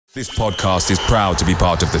This podcast is proud to be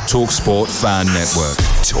part of the TalkSport Fan Network.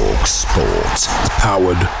 TalkSport.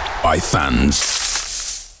 Powered by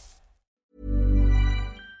fans.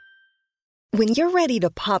 When you're ready to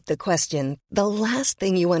pop the question, the last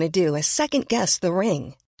thing you want to do is second-guess the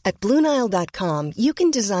ring. At BlueNile.com, you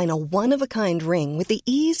can design a one-of-a-kind ring with the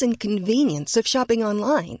ease and convenience of shopping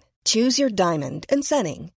online. Choose your diamond and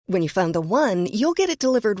setting. When you find the one, you'll get it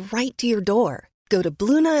delivered right to your door. Go to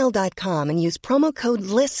BlueNile.com and use promo code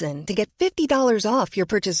LISTEN to get $50 off your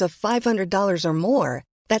purchase of $500 or more.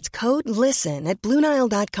 That's code LISTEN at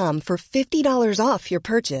BlueNile.com for $50 off your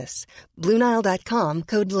purchase. BlueNile.com,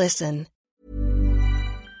 code LISTEN.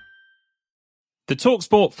 The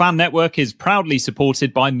TalkSport Fan Network is proudly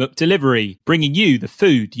supported by McDelivery, bringing you the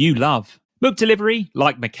food you love. McDelivery,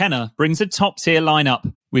 like McKenna, brings a top-tier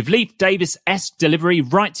lineup. With Leif Davis-esque delivery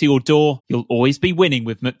right to your door, you'll always be winning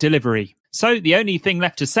with McDelivery. So the only thing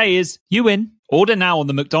left to say is, you win. Order now on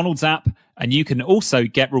the McDonald's app, and you can also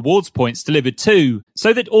get rewards points delivered too,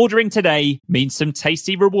 so that ordering today means some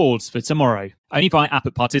tasty rewards for tomorrow. Only by app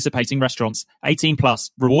at participating restaurants. 18 plus.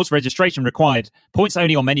 Rewards registration required. Points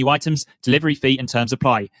only on menu items. Delivery fee and terms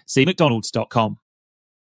apply. See mcdonalds.com.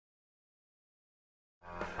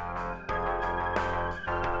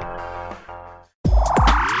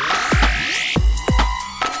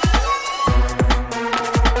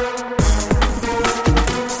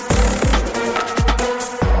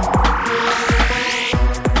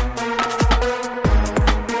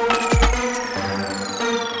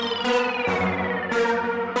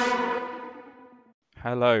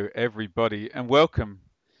 Hello, everybody, and welcome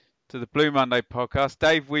to the Blue Monday podcast.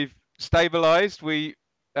 Dave, we've stabilised. We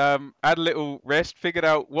had a little rest, figured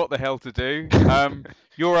out what the hell to do.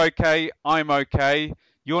 You're okay, I'm okay.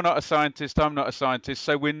 You're not a scientist, I'm not a scientist,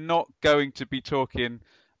 so we're not going to be talking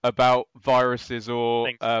about viruses or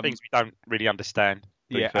things we don't really understand.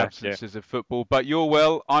 Absences of football. But you're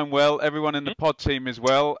well, I'm well, everyone in the pod team is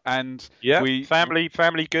well, and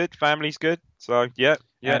family good, family's good. So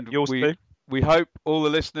and yours too. We hope all the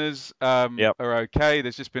listeners are okay.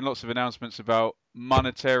 There's just been lots of announcements about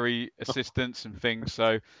monetary assistance and things,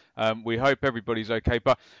 so we hope everybody's okay.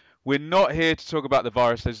 But we're not here to talk about the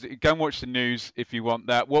virus. Go and watch the news if you want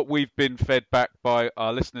that. What we've been fed back by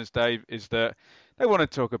our listeners, Dave, is that they want to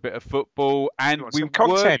talk a bit of football, and we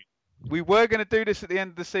were going to do this at the end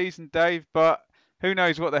of the season, Dave, but who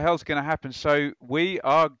knows what the hell's going to happen. So we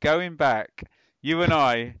are going back, you and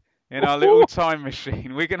I, in our little time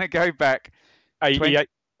machine. We're going to go back 20 years.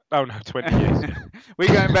 We're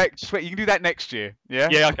going back. You can do that next year. Yeah?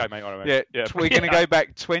 Yeah, okay, mate. All right, yeah. We're going to go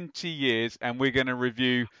back 20 years and we're going to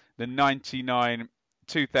review the 99-2000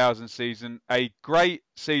 season. A great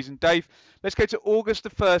season. Dave, let's go to August the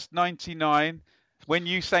 1st, 99. When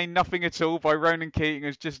You Say Nothing at All by Ronan Keating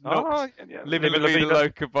has just knocked Living La Vida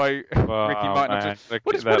Loca by Ricky Martin.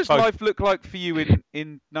 What does life look like for you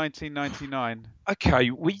in 1999?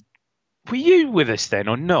 Okay, were you with us then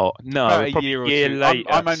or not? No, a year or two later.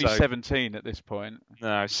 I'm only 17 at this point.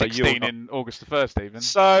 No, 16 in August the 1st even.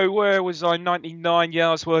 So where was I? 99. Yeah,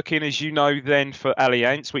 I was working, as you know, then for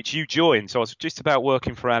Allianz, which you joined. So I was just about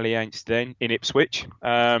working for Allianz then in Ipswich.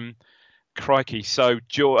 Crikey. So,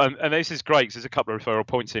 and this is great because there's a couple of referral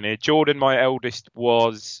points in here. Jordan, my eldest,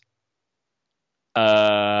 was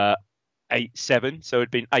 8-7, so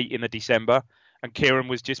it'd been 8 in the December, and Kieran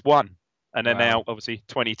was just 1. And then now, obviously,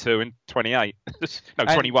 22 and 28. No,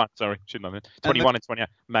 21, sorry. Shouldn't have been. 21 and 28.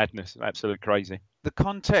 Madness. Absolute crazy. The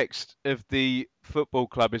context of the football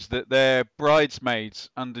club is that they're bridesmaids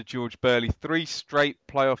under George Burley. 3 straight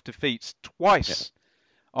playoff defeats, twice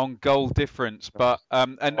on goal difference. But I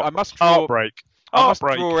must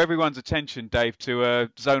draw everyone's attention, Dave, to a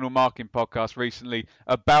zonal marking podcast recently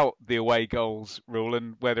about the away goals rule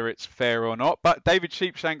and whether it's fair or not. But David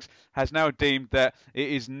Sheepshanks has now deemed that it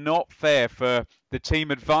is not fair for the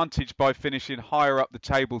team advantaged by finishing higher up the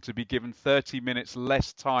table to be given 30 minutes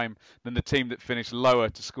less time than the team that finished lower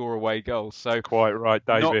to score away goals. So quite right,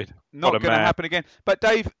 David. Not going to happen again. But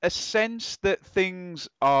Dave, a sense that things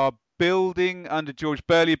are building under George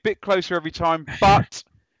Burley, a bit closer every time, but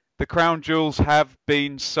the crown jewels have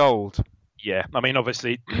been sold. Yeah, I mean,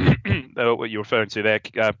 obviously, what you're referring to there,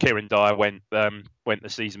 Kieran Dyer went in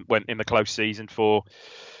the close season for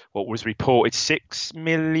what was reported 6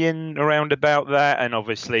 million, around about that, and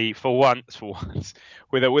obviously for once,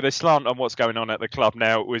 with a slant on what's going on at the club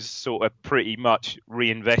now, it was sort of pretty much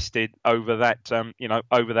reinvested over that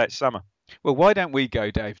summer. Well, why don't we go,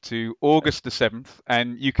 Dave, to August the 7th,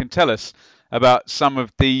 and you can tell us about some of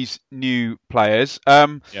these new players.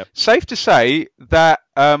 Safe to say that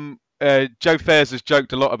Joe Fairs has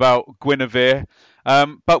joked a lot about Guinevere.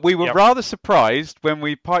 But we were Yep. rather surprised when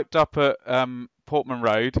we piped up at Portman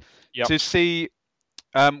Road Yep. to see.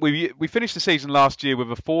 We finished the season last year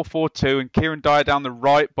with a 4-4-2 and Kieran Dyer down the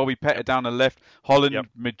right, Bobby Pettit down the left, Holland, Yep.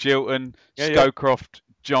 Magilton, Yeah, yeah. Scowcroft,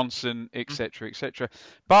 Johnson, etc., etc.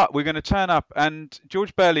 But we're going to turn up, and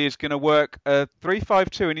George Burley is going to work a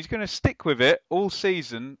 3-5-2, and he's going to stick with it all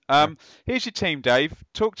season. Here's your team, Dave.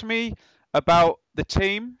 Talk to me about the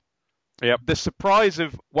team, Yep. the surprise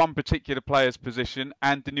of one particular player's position,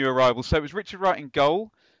 and the new arrival. So it was Richard Wright in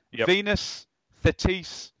goal, Yep. Venus,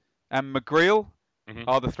 Thetis, and McGreal Mhm.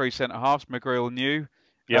 are the three centre halves. McGreal new.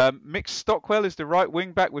 Yep. Mick Stockwell is the right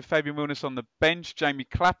wing back with Fabian Wilness on the bench. Jamie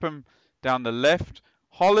Clapham down the left.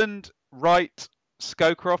 Holland, Wright,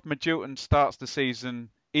 Scowcroft. Magilton starts the season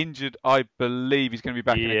injured. I believe he's going to be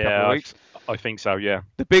back in a couple of weeks. I think so, yeah.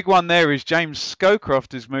 The big one there is James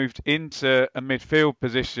Scowcroft has moved into a midfield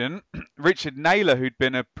position. Richard Naylor, who'd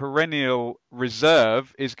been a perennial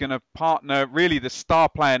reserve, is going to partner, really the star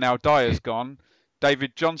player now, Dyer's gone,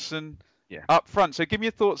 David Johnson up front. So give me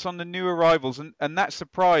your thoughts on the new arrivals and that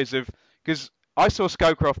surprise of, because I saw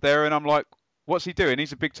Scowcroft there and I'm like, what's he doing?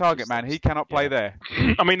 He's a big target man. He cannot play there.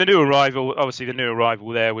 I mean, the new arrival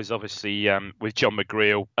there was obviously with John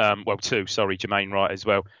McGreal. Jermaine Wright as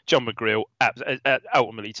well. John McGreal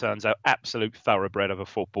ultimately turns out absolute thoroughbred of a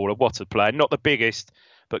footballer. What a player. Not the biggest,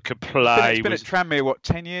 but could play. He's been at Tranmere,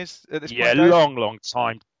 10 years at this point? Yeah, long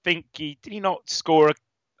time. Did he not score an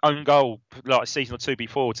own goal like a season or two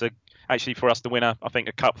before to actually for us to win a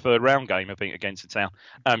cup third round game, I think, against the Town.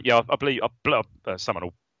 I believe someone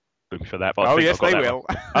will boom for that. But I think yes, they will.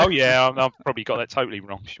 Oh yeah, I've probably got that totally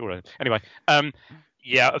wrong. Sure. Anyway,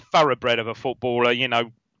 a thoroughbred of a footballer.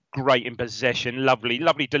 Great in possession,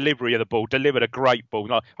 lovely delivery of the ball. Delivered a great ball.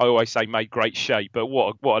 Like I always say, made great shape. But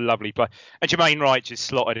what a lovely play. And Jermaine Wright just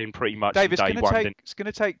slotted in pretty much. Dave, from day one. It's going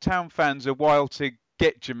to take Town fans a while to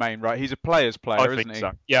get Jermaine Wright. He's a player's player, isn't he?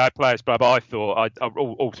 So. Yeah, a player's player. But I thought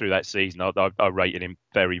all through that season, I rated him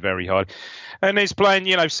very, very high. And he's playing,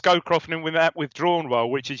 Scowcroft with that withdrawn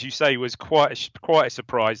role, which, as you say, was quite a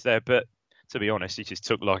surprise there. But to be honest, he just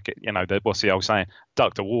took like it. What's the old saying?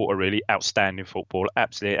 Duck to water, really. Outstanding footballer,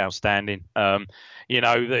 absolutely outstanding. In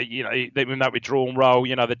that withdrawn role,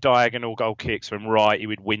 the diagonal goal kicks from right, he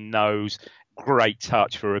would win those. Great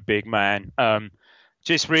touch for a big man.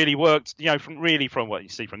 Just really worked, from what you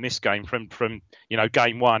see from this game, from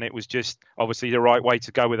game one, it was just obviously the right way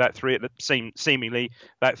to go with that seemingly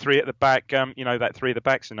that three at the back, that three at the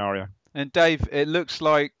back scenario. And Dave, it looks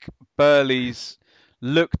like Burley's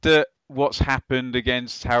looked at what's happened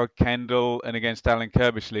against Howard Kendall and against Alan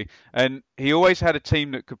Kirbishley, and he always had a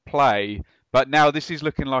team that could play. But now this is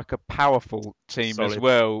looking like a powerful team as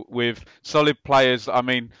well, with solid players. I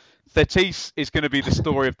mean, Thetis is going to be the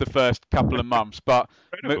story of the first couple of months, but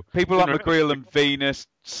people like McGreal and Venus,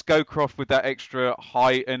 Scowcroft with that extra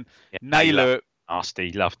height, and Naylor.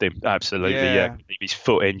 Nasty, loved him absolutely. Yeah, leave his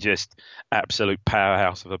foot in, just absolute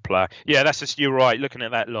powerhouse of a player. Yeah, that's just, you're right. Looking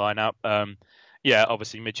at that lineup,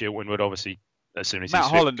 obviously Magilton would obviously, as soon as Matt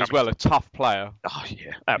Holland as well, a tough player. Oh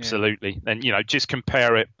yeah, absolutely. And just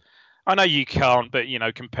compare it. I know you can't, but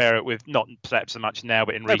compare it with not perhaps so much now,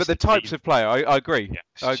 but in recent. But the types of player, I agree.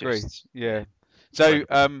 Yeah, I agree. Yeah. So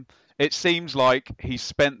it seems like he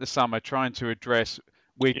spent the summer trying to address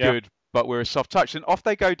we're good, but we're a soft touch, and off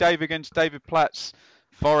they go, Dave, against David Platt's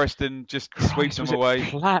Forest, and just sweeps them away.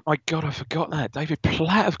 Platt, my God, I forgot that. David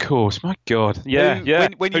Platt, of course. My God, yeah.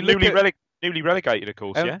 When you look at newly relegated, of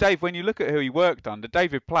course. Dave, when you look at who he worked under,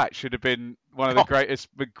 David Platt should have been one of the greatest,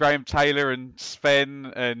 with Graham Taylor and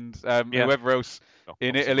Sven and whoever else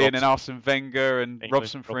in Italy, and then Arsene Wenger and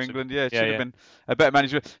Robson for England. Yeah, should have been a better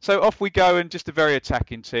manager. So off we go, and just a very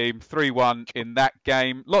attacking team. 3-1 in that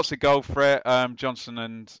game. Lots of goal threat. Johnson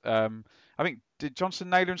and I think, did Johnson,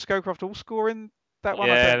 Naylor and Scowcroft all score in that one?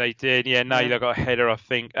 Yeah, they did. Yeah, Naylor got a header, I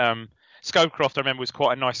think. Scowcroft, I remember, was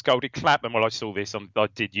quite a nice goal. Did Clapham? Well, I saw this. I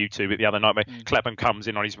did YouTube it the other night. Clapham comes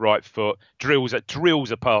in on his right foot, drills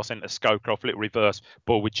a pass into Scowcroft, little reverse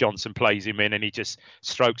ball with Johnson, plays him in, and he just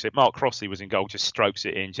strokes it. Mark Crossley was in goal, just strokes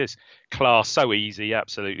it in. Just class, so easy,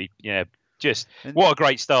 absolutely. Yeah, just what a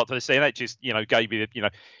great start to the season. That just gave you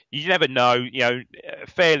the you never know.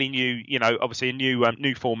 Fairly new. Obviously a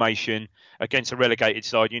new formation against a relegated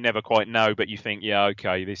side. You never quite know, but you think,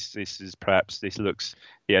 okay, this is perhaps this looks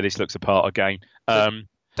a part of game.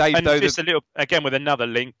 Dave, and just a little again with another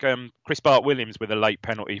link. Chris Bart-Williams with a late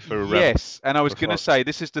penalty for and I was going to say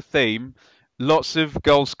this is the theme. Lots of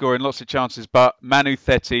goal scoring, lots of chances, but Manu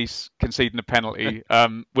Thetis conceding a penalty.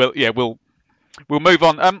 We'll move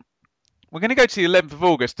on. We're going to go to the 11th of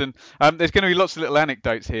August, and there's going to be lots of little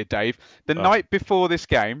anecdotes here, Dave. The night before this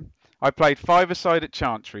game, I played five-a-side at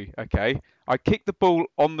Chantry. Okay, I kicked the ball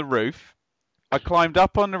on the roof. I climbed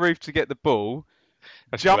up on the roof to get the ball,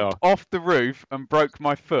 jumped off the roof and broke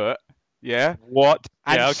my foot. Yeah. What?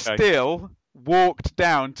 And yeah, okay. still walked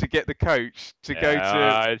down to get the coach to go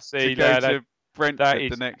to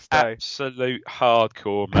Brentford the next day. Absolute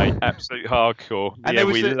hardcore, mate. Absolute hardcore. And yeah,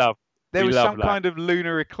 there was some kind of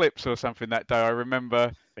lunar eclipse or something that day. I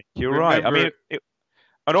remember. You're right. I mean,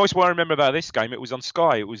 and always what I remember about this game, it was on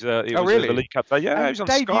Sky. It was really? The League Cup day. Yeah, it was on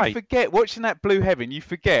Dave, Sky. You forget, watching that Blue Heaven, you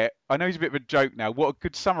forget, I know he's a bit of a joke now, what a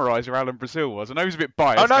good summariser Alan Brazil was. I know he's a bit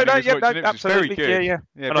biased. Oh, no, absolutely. Very good. Yeah.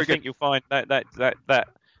 And I think you'll find that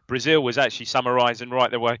Brazil was actually summarising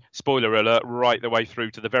right the way, spoiler alert, right the way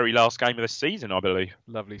through to the very last game of the season, I believe.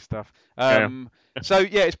 Lovely stuff. So,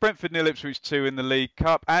 it's Brentford 0, Ipswich 2 in the League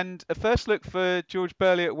Cup. And a first look for George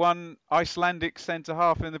Burley at one Icelandic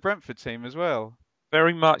centre-half in the Brentford team as well.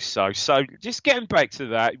 Very much so. So just getting back to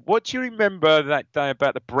that, what do you remember that day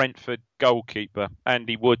about the Brentford goalkeeper,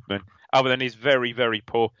 Andy Woodman, other than his very, very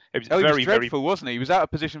poor... He was dreadful, wasn't he? He was out of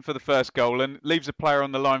position for the first goal and leaves a player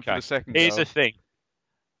on the line for the second goal. Here's the thing.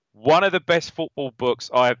 One of the best football books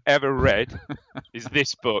I have ever read is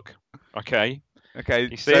this book, okay? Okay,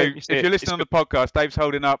 if you're listening on the podcast, Dave's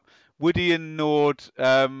holding up Woody and Nord,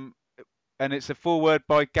 and it's a foreword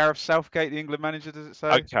by Gareth Southgate, the England manager, does it say?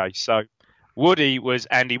 Okay, so... Woody was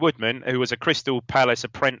Andy Woodman, who was a Crystal Palace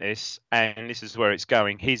apprentice, and this is where it's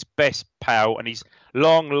going. His best pal and his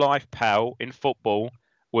long life pal in football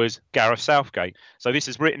was Gareth Southgate. So this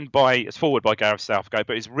is it's forward by Gareth Southgate,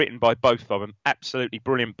 but it's written by both of them. Absolutely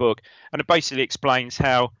brilliant book. And it basically explains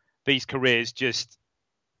how these careers just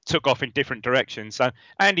took off in different directions. So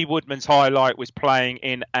Andy Woodman's highlight was playing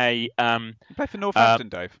in He played for Northampton,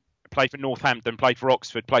 Dave. Played for Northampton, played for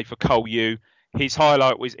Oxford, played for Cole U. His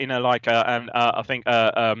highlight was in an EFL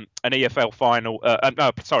final, a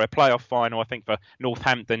playoff final, I think, for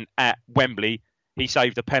Northampton at Wembley. He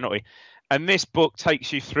saved a penalty. And this book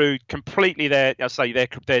takes you through completely their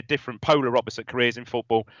different polar opposite careers in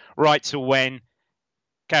football, right to when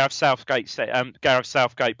Gareth Southgate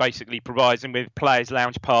basically provides him with players'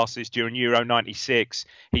 lounge passes during Euro 96.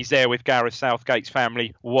 He's there with Gareth Southgate's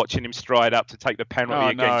family, watching him stride up to take the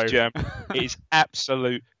penalty against Germany. It is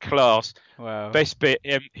absolute class. Wow. Best bit,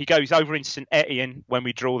 he goes over in St Etienne when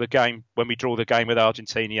we draw the game with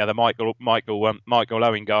Argentina, the Michael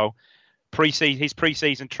Owen goal. His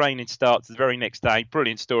pre-season training starts the very next day.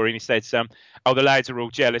 Brilliant story. And he said, the lads are all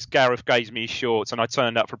jealous. Gareth gave me his shorts and I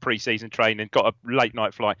turned up for pre-season training, got a late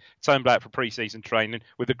night flight, turned back for pre-season training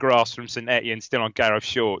with the grass from St Etienne still on Gareth's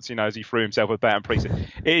shorts, as he threw himself about in pre-season.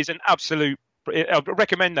 It is an absolute... I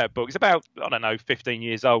recommend that book. It's about, 15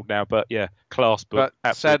 years old now, but yeah, class book.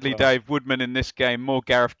 But sadly, class. Dave, Woodman in this game, more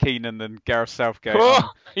Gareth Keenan than Gareth Southgate.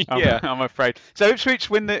 I'm afraid. So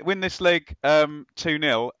Ipswich win this leg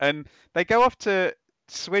 2-0, and they go off to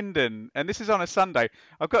Swindon, and this is on a Sunday.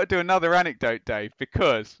 I've got to do another anecdote, Dave,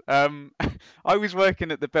 because I was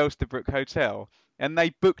working at the Belsterbrook Hotel, and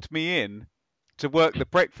they booked me in to work the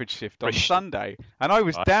breakfast shift on Sunday, and I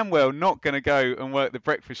was damn well not going to go and work the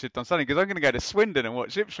breakfast shift on Sunday because I'm going to go to Swindon and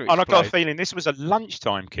watch Ipswich. And I've got a feeling this was a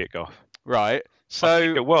lunchtime kickoff. Right. So I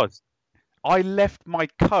think it was. I left my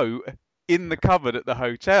coat in the cupboard at the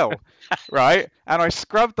hotel, right? And I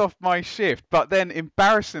scrubbed off my shift, but then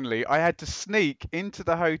embarrassingly, I had to sneak into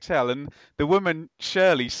the hotel, and the woman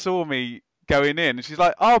Shirley saw me going in, and she's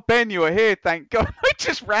like, "Oh, Ben, you are here, thank God." I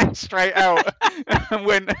just ran straight out and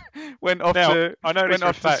went off to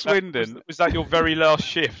Swindon. Was that your very last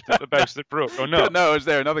shift at the Belsterbrook or not? No, I was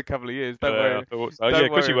there another couple of years. Don't worry. I thought so. Yeah,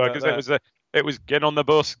 because you were, because it was get on the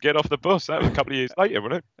bus, get off the bus. That was a couple of years later,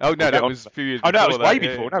 wasn't it? Oh no, that was a few years before. Oh no, it was way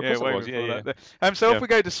before. No, of course it was. Yeah. So off we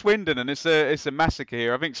go to Swindon, and it's a massacre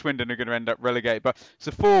here. I think Swindon are going to end up relegated, but it's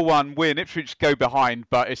a 4-1 win. Ipswich go behind,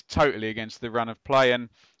 but it's totally against the run of play. And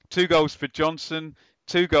 2 goals for Johnson,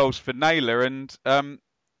 2 goals for Naylor, and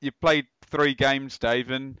you played 3 games,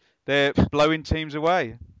 Dave, and they're blowing teams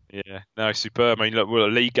away. Yeah, no, superb. I mean, look, we're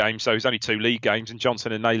a league game, so it's only 2 league games, and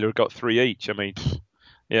Johnson and Naylor have got 3 each. I mean,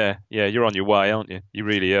 yeah, you're on your way, aren't you? You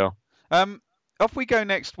really are. Off we go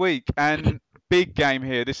next week, and big game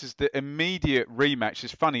here. This is the immediate rematch.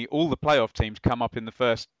 It's funny, all the playoff teams come up in the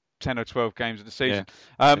first 10 or 12 games of the season.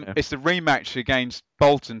 It's the rematch against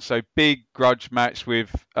Bolton, so big grudge match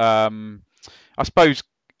with, I suppose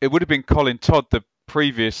it would have been Colin Todd the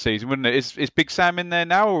previous season, wouldn't it? Is Big Sam in there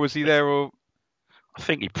now, or was he there? Or I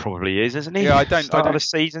think he probably is, isn't he? Yeah, I don't. Start of the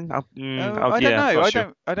season. I don't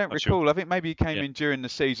know. I don't recall. I think maybe he came in during the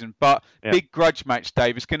season. But big grudge match,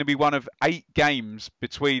 Dave. It's going to be one of 8 games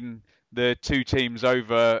between the 2 teams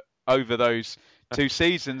over those 2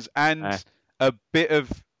 seasons, and a bit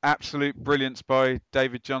of absolute brilliance by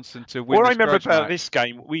David Johnson to win What I this remember grudge about match. this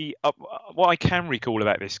game, what I can recall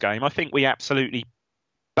about this game, I think we absolutely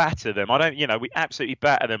batter them. We absolutely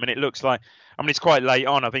batter them, and it looks like. I mean, it's quite late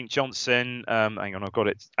on. I think Johnson. Hang on, I've got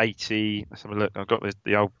it. 80. Let's have a look. I've got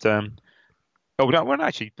the old. Oh, no, well,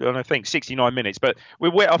 actually, I think 69 minutes. But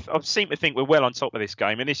I seem to think we're well on top of this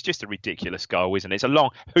game, and it's just a ridiculous goal, isn't it? It's a long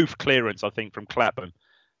hoof clearance, I think, from Clapham.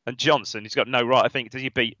 And Johnson, he's got no right. I think does he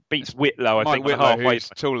beats Whitlow? I think Whitlow, halfway. who's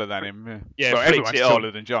taller than him. Yeah, well, everyone's taller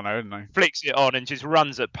than Jono, isn't they? Flicks it on and just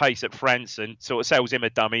runs at pace at Franson. Sort of sells him a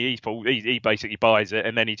dummy. He basically buys it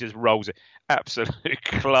and then he just rolls it. Absolute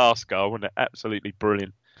class goal, wasn't it? Absolutely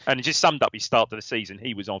brilliant. And it just summed up his start to the season.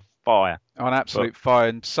 He was on fire. On absolute fire.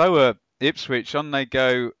 And so are Ipswich. On they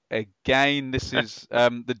go again. This is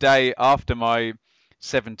the day after my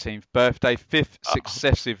 17th birthday, fifth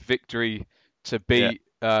successive victory to beat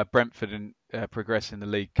Brentford and progress in the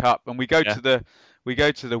League Cup. And we go to the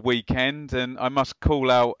weekend, and I must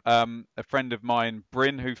call out a friend of mine,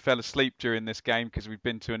 Bryn, who fell asleep during this game because we've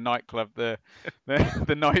been to a nightclub the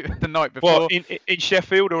night before. What, in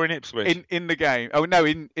Sheffield or in Ipswich? In the game. Oh no,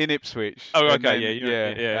 in Ipswich. Oh,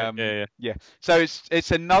 okay, yeah. So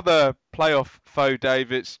it's another playoff foe,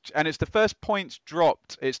 Dave. It's the first points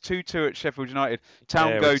dropped. It's 2-2 at Sheffield United.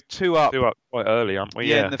 Town go 2 up. 2 up quite early, aren't we?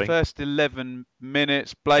 Yeah, in the first 11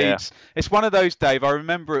 minutes. Blades. Yeah. It's one of those, Dave. I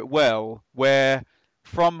remember it well, where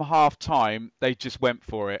from half time they just went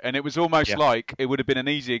for it, and it was almost like it would have been an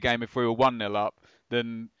easier game if we were 1-0 up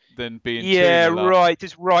than being 2-0 up. Right.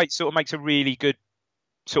 Just Wright sort of makes a really good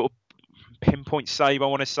sort of pinpoint save, I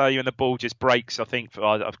want to say, and the ball just breaks. I think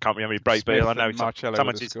I can't remember who breaks, but I know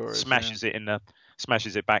someone just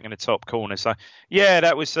smashes it back in the top corner. So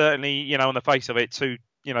that was certainly, on the face of it, 2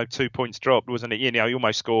 points dropped, wasn't it? You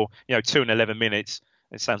almost score 2 in 11 minutes.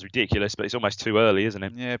 It sounds ridiculous, but it's almost too early, isn't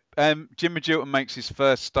it? Yeah. Jim Magilton makes his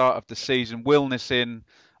first start of the season. Wilness in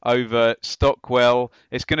over Stockwell.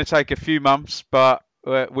 It's going to take a few months, but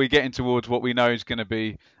we're getting towards what we know is going to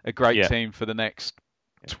be a great team for the next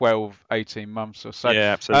 12, 18 months or so.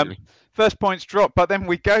 Yeah, absolutely. First points drop, but then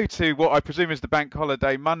we go to what I presume is the bank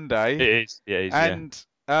holiday Monday. It is. And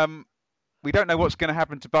we don't know what's going to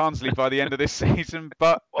happen to Barnsley by the end of this season,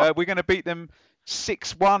 but we're going to beat them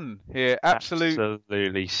 6-1 here.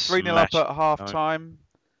 Absolutely 3-0 up at half time.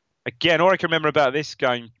 Again, all I can remember about this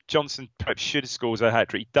game, Johnson perhaps should have scored a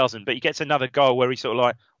hat-trick. He doesn't, but he gets another goal where he sort of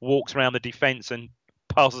like walks around the defence and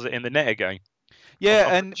passes it in the net again.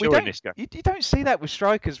 Yeah, and you don't see that with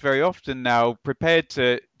strikers very often now, prepared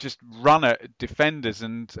to just run at defenders,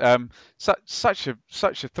 and such a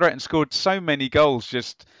threat, and scored so many goals.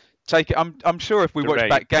 Just take it. I'm sure if we watched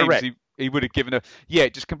back games, he would have given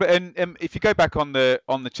just complete. And if you go back on the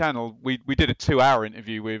channel, we did a 2-hour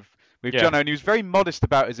interview with Jono, and he was very modest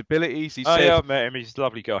about his abilities. He said, I met him. He's a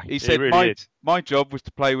lovely guy. He said, really my job was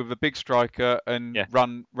to play with a big striker and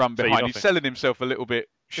run behind. He's selling himself a little bit.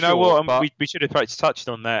 You know what? We should have perhaps touched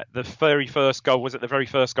on that. The very first goal, was it the very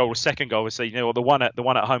first goal or second goal? The one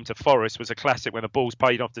at home to Forest was a classic when the ball's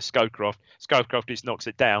paid off to Scowcroft. Scowcroft just knocks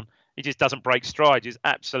it down. He just doesn't break stride. Just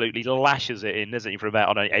absolutely lashes it in, doesn't he, from about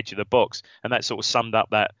on the edge of the box. And that sort of summed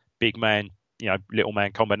up that big man, little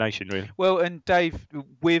man combination, really. Well, and Dave,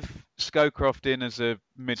 with Scowcroft in as a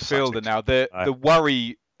midfielder now, the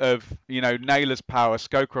worry of Naylor's power,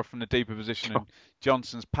 Scowcroft from the deeper position, and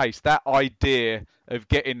Johnson's pace, that idea of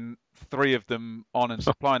getting 3 of them on and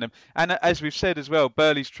supplying them, and as we've said as well,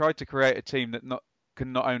 Burley's tried to create a team that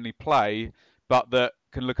can not only play but that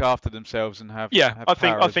can look after themselves and have I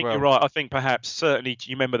think you're right. I think perhaps certainly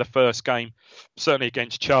you remember the first game, certainly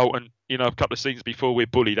against Charlton. A couple of seasons before, we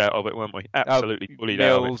bullied out of it, weren't we? Absolutely bullied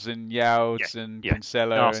out of it. Mills and Youds and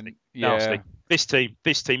Kinsella. Nasty, nasty. This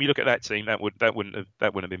team. You look at that team. That wouldn't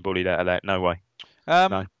have been bullied out of that. No way.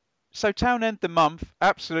 No. So Townend, the month,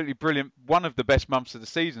 absolutely brilliant. One of the best months of the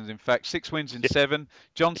season, in fact. 6 wins in 7.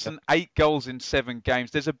 Johnson, 8 goals in 7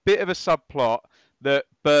 games. There's a bit of a subplot that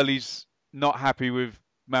Burley's not happy with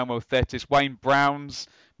Manuel Thetis. Wayne Brown's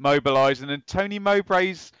mobilising, and Tony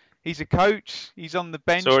Mowbray's, he's a coach. He's on the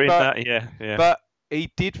bench. But he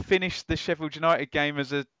did finish the Sheffield United game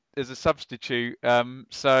as a substitute. Some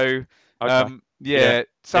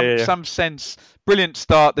sense. Brilliant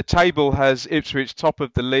start. The table has Ipswich top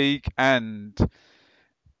of the league, and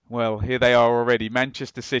well, here they are already.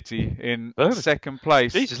 Manchester City in second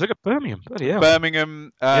place. Jesus, look at Birmingham. Bloody hell.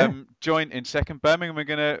 Birmingham joint in second. Birmingham,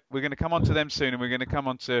 we're gonna come on to them soon, and we're gonna come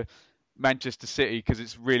on to Manchester City because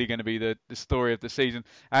it's really going to be the story of the season.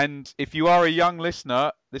 And if you are a young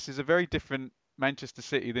listener, this is a very different Manchester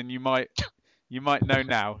City than you might know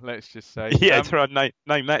now. Let's just say. Try and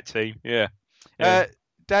name that team. Yeah.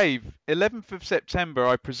 Dave, 11th of September,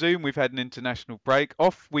 I presume we've had an international break.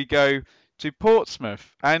 Off we go to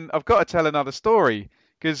Portsmouth. And I've got to tell another story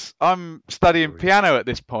because I'm studying piano at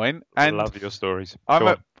this point. And I love your stories. I'm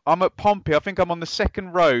at Pompey. I think I'm on the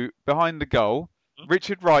second row behind the goal.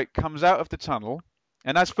 Richard Wright comes out of the tunnel.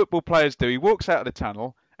 And as football players do, he walks out of the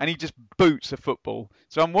tunnel and he just boots a football.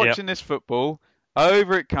 So I'm watching this football.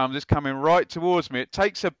 Over it comes. It's coming right towards me. It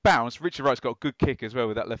takes a bounce. Richard Wright's got a good kick as well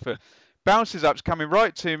with that left foot. Bounces up. It's coming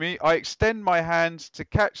right to me. I extend my hands to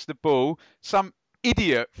catch the ball. Some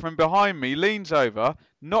idiot from behind me leans over,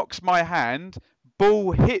 knocks my hand.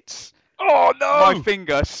 Ball hits my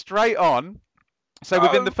finger straight on. So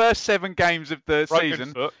within the first 7 games of the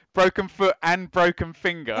season, broken foot and broken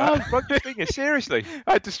finger. Oh, broken finger, seriously?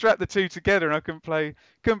 I had to strap the two together and I couldn't play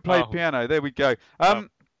piano. There we go. Wow.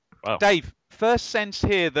 Dave, first sense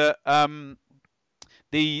here that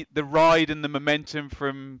the ride and the momentum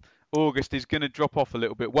from August is going to drop off a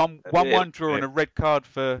little bit. 1-1 draw and a red card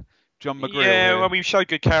for John McGreal. Yeah, well, we showed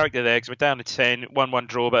good character there because we're down to 10, 1-1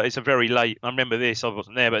 draw, but it's a very late. I remember this. I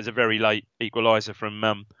wasn't there, but it's a very late equaliser from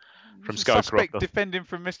Scowcroft. Suspect defending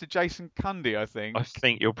from Mr. Jason Cundy, I think. I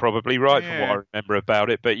think you're probably right from what I remember about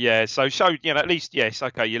it. But yeah, so showed, at least, yes,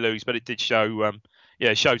 okay, you lose, but it did show,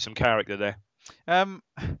 showed some character there.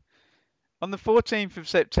 On the 14th of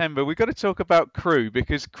September, we've got to talk about Crewe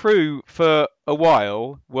because Crewe, for a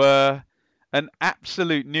while, were an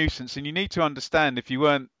absolute nuisance. And you need to understand, if you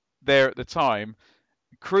weren't there at the time,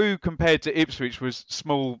 Crewe compared to Ipswich was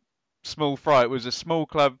small fry. It was a small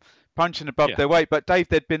club punching above their weight. But Dave,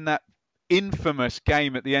 there'd been that infamous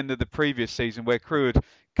game at the end of the previous season where Crewe had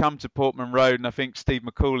come to Portman Road, and I think Steve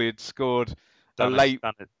McCauley had scored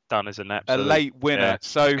done as an absolute, a late winner. Yeah,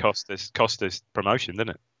 so cost us promotion,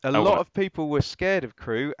 didn't it? A lot of people were scared of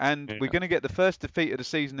Crewe, and we're going to get the first defeat of the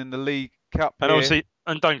season in the League Cup. And obviously,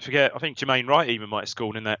 and don't forget, I think Jermaine Wright even might have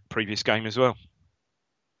scored in that previous game as well.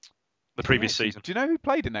 The previous season. Do you know who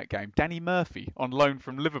played in that game? Danny Murphy, on loan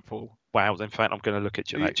from Liverpool. Wow, in fact, I'm going to look at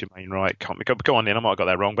Jermaine Wright. Go on then, I might have got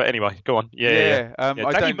that wrong. But anyway, go on.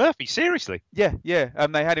 Danny Murphy, seriously? Yeah.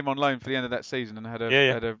 They had him on loan for the end of that season and had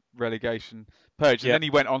a relegation purge. And then he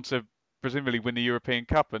went on to presumably win the European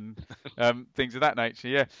Cup and things of that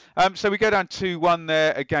nature, So we go down 2-1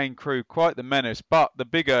 there. Again, Crewe, quite the menace. But the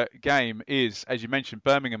bigger game is, as you mentioned,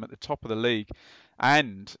 Birmingham at the top of the league.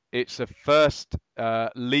 And it's a first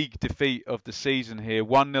league defeat of the season here.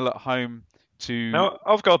 1-0 at home to now,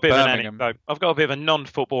 I've got a bit Birmingham. of an anecdote. I've got a bit of a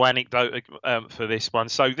non-football anecdote for this one.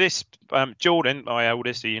 So this, Jordan, my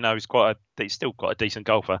eldest, is he's still quite a decent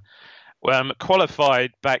golfer,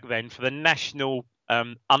 qualified back then for the national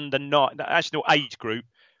national age group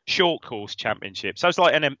short course championship. So it's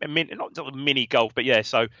like not mini golf, but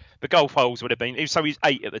so the golf holes would have been, so he's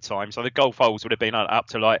 8 at the time, so the golf holes would have been up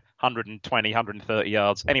to like 120, 130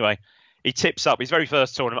 yards. Anyway, he tips up his very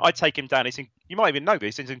first tournament. I take him down. You might even know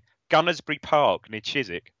this. It's in Gunnersbury Park near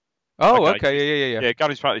Chiswick. Oh, okay. Yeah,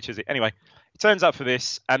 Gunnersbury Park near Chiswick. Anyway, he turns up for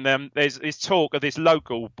this, and there's this talk of this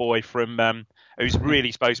local boy from who's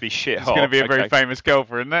really supposed to be shit hot. He's going to be a very famous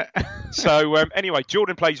golfer, isn't it? So anyway,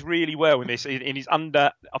 Jordan plays really well in this. In his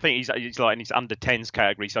under, I think he's like in his under 10s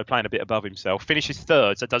category, so playing a bit above himself. Finishes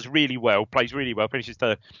third, so does really well. Plays really well. Finishes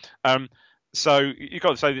third. So you've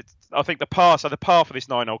got to say that I think the par for this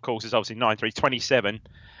 9-hole course is obviously 9-3, 27.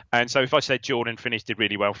 And so if I said Jordan did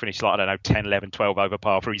really well, finished like, I don't know, 10, 11, 12 over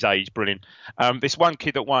par for his age, brilliant. This one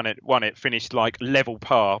kid that won it finished like level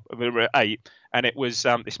par, we were at 8. And it was,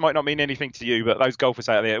 this might not mean anything to you, but those golfers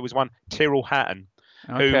out there, it was one Tyrrell Hatton,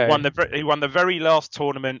 who won the very last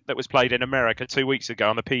tournament that was played in America 2 weeks ago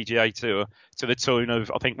on the PGA Tour to the tune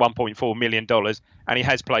of, I think, $1.4 million. And he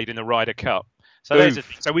has played in the Ryder Cup. So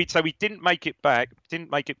we didn't make it back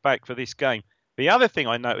for this game. The other thing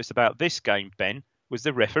I noticed about this game, Ben, was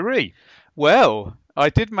the referee. Well, I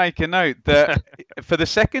did make a note that for the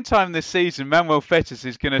second time this season, Manuel Fetters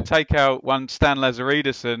is going to take out one Stan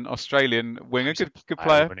Lazaridis, an Australian winger, good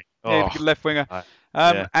player, good left winger.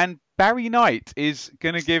 And Barry Knight is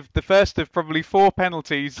going to give the first of probably 4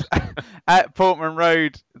 penalties at Portman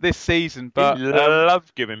Road this season. But you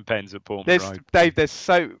love giving pens at Portman Road. Dave,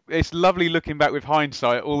 it's lovely looking back with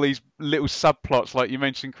hindsight, all these little subplots like you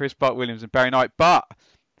mentioned, Chris Buck-Williams and Barry Knight. But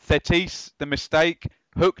Thetis, the mistake,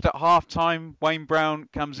 hooked at half-time. Wayne Brown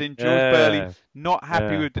comes in. George Burley not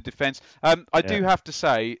happy with the defence. I do have to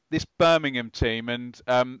say, this Birmingham team, and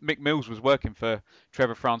Mick Mills was working for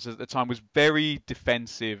Trevor Francis at the time, was very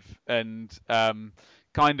defensive and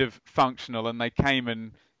kind of functional, and they came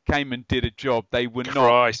and did a job. They were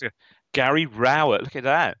not. Gary Rowett, look at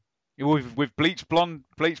that. With bleach blonde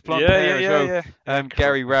Yeah, hair as well. yeah.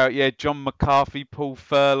 Gary Rowett, John McCarthy, Paul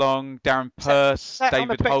Furlong, Darren Purse,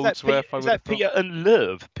 David Holdsworth. Is that Peter and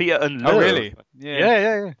Love? Peter and Love. Oh, really?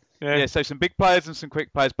 Yeah. So some big players and some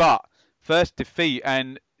quick players. But first defeat,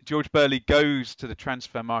 and George Burley goes to the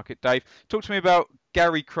transfer market. Dave, talk to me about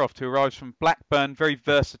Gary Croft, who arrives from Blackburn. Very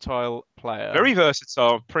versatile player. Very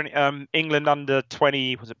versatile. England under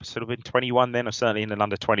 20, was it sort of been 21 then, or certainly England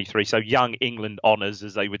under 23? So young England honours,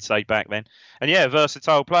 as they would say back then. And yeah,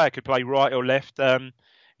 versatile player, could play right or left. And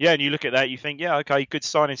you look at that, you think, yeah, okay, good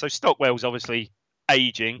signing. So Stockwell's obviously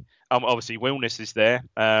ageing. Obviously Wilness is there.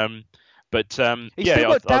 But he's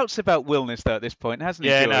still got doubts about Wilness though at this point, hasn't he?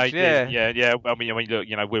 Yeah, George? yeah. I mean, look,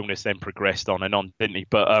 Wilness then progressed on and on, didn't he?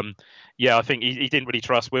 But I think he didn't really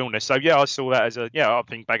trust Wilness. So I saw that as I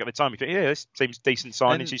think back at the time, you think, this seems decent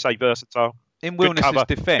signing. You say versatile. In Wilness's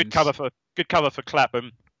defence, good cover for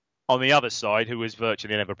Clapham. On the other side, who was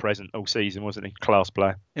virtually never present all season, wasn't he? Class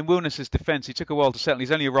player. In Wilness's defence, he took a while to settle.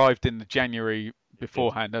 He's only arrived in the January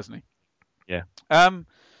beforehand, hasn't he? Yeah.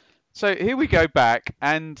 So here we go back,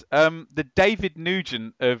 and the David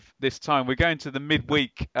Nugent of this time. We're going to the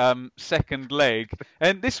midweek second leg,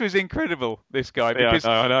 and this was incredible. This guy, because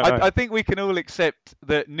I think we can all accept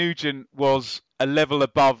that Nugent was a level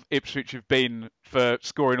above Ipswich have been for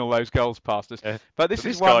scoring all those goals past us. Yeah. But this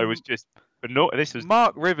guy was just. This was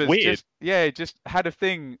Mark Rivers. Weird. Just had a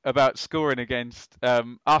thing about scoring against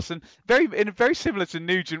us, and in a very similar to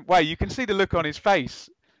Nugent way. You can see the look on his face.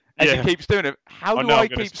 As he keeps doing it. How do I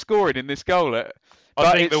keep scoring in this goal?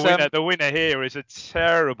 I think the winner here is a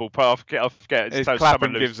terrible pass. I forget.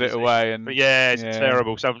 Clapham gives it away. It's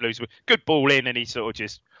terrible. Someone loses. Good ball in, and he sort of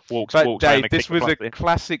just walks Dave, around. This was a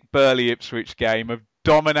classic Burley Ipswich game of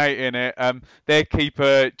dominating it. Their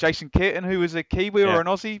keeper, Jason Keaton, who was a Kiwi or an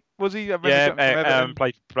Aussie, was he? Played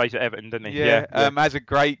at Everton, didn't he? Has a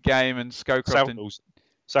great game, and Scowcroft.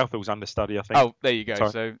 Southall's understudy, I think. Oh, there you go.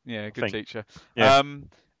 Sorry. So, good teacher. Yeah.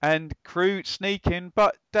 And Crewe sneaking,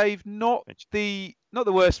 but Dave, not the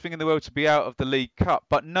worst thing in the world to be out of the League Cup,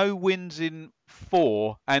 but no wins in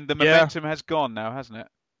 4, and the momentum has gone now, hasn't it?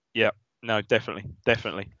 Yeah, no, definitely.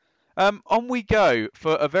 On we go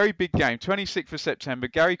for a very big game, 26th of September.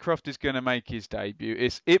 Gary Croft is going to make his debut.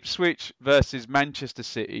 It's Ipswich versus Manchester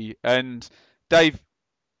City, and Dave,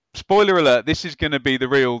 spoiler alert, this is going to be the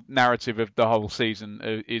real narrative of the whole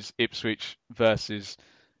season, is Ipswich versus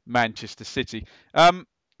Manchester City.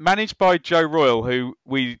 Managed by Joe Royle, who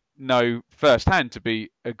we know firsthand to be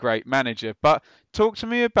a great manager. But talk to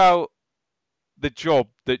me about the job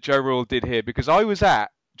that Joe Royle did here, because I was at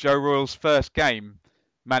Joe Royle's first game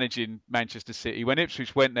managing Manchester City when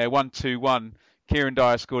Ipswich went there 1-2-1. Kieran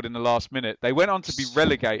Dyer scored in the last minute. They went on to be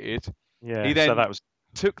relegated. Yeah, he then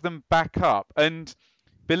took them back up. And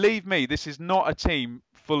believe me, this is not a team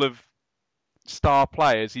full of star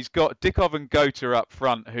players. He's got Dickov and Gota up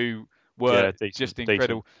front, who were just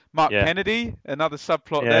incredible. Mark Kennedy, another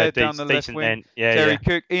subplot there down the left wing. Terry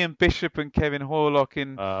Cook, Ian Bishop and Kevin Horlock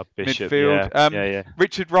in midfield.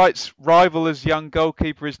 Richard Wright's rival as young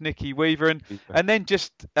goalkeeper is Nicky Weaver. And then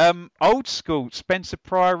just old school, Spencer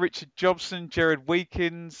Pryor, Richard Jobson, Gerard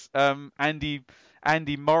Weekins,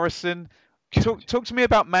 Andy Morrison. Talk to me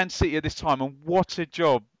about Man City at this time and what a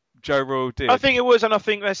job Joe Royle did. I think it was, and I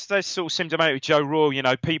think that's sort of symptomatic with Joe Royle.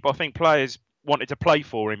 Players wanted to play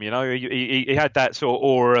for him. He had that sort of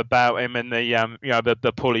aura about him, and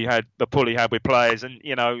the pull he had with players, and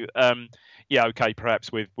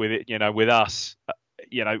perhaps with it, with us,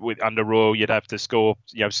 with under Royle, you'd have to score,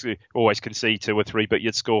 always concede 2 or 3, but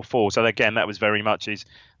you'd score 4. So again, that was very much his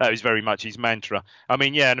mantra. I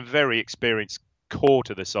mean, and a very experienced core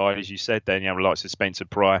to the side, as you said then, likes of Spencer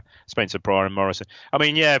Pryor and Morrison. I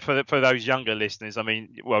mean, for those younger listeners, I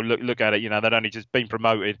mean, well, look at it, they'd only just been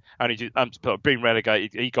promoted, only just been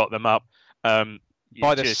relegated. He got them up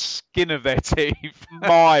by the skin of their teeth,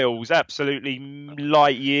 miles, absolutely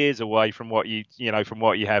light years away from what you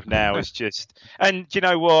have now. It's just, and you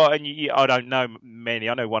know what? And I don't know many.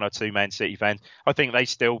 I know 1 or 2 Man City fans. I think they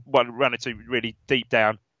still run into really deep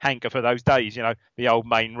down hanker for those days, the old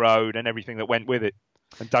main road and everything that went with it,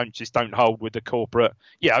 and don't hold with the corporate.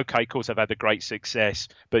 Of course they've had the great success,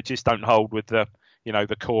 but just don't hold with the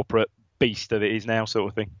the corporate beast that it is now, sort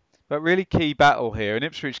of thing. But really key battle here, and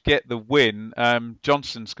Ipswich get the win.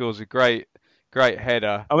 Johnson scores a great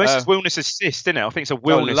header. Oh, this is Wilness assist, isn't it? I think it's a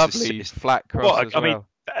Wilness assist. Flat cross as well. I mean,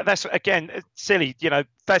 that's again silly.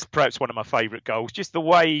 That's perhaps one of my favourite goals. Just the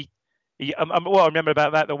way. What I remember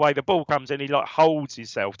about that, the way the ball comes in, he holds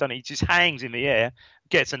himself, doesn't he? He just hangs in the air,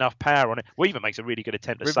 gets enough power on it. Weaver makes a really good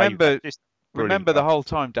attempt to save that. Remember the whole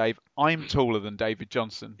time, Dave, I'm taller than David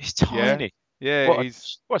Johnson. He's tiny. Yeah,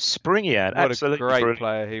 what a spring he had. What Absolutely a great brilliant.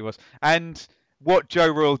 player he was. And what Joe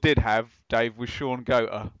Royal did have, Dave, was Sean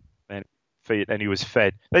Goater. And he was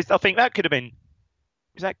fed. I think that could have been.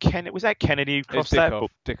 Was that Kennedy who crossed that ball?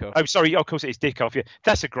 Dickoff. Oh, sorry. Of course, it's Dickoff. Yeah,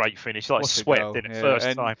 that's a great finish. Like swept in it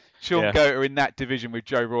first time. Sean Goater in that division with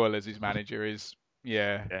Joe Royal as his manager is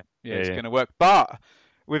it's going to work. But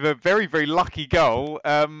with a very, very lucky goal,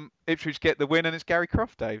 Ipswich get the win, and it's Gary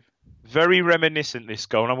Croft, Dave. Very reminiscent, this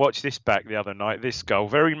goal, and I watched this back the other night. This goal,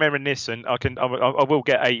 very reminiscent. I will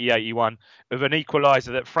get 80-81 of an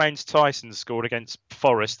equaliser that Franz Tyson scored against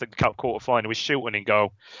Forest, the cup quarter final with Shilton in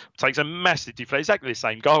goal. Takes a massive deflection, exactly the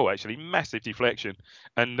same goal actually, massive deflection,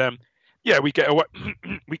 and we get away.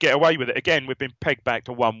 We get away with it again. We've been pegged back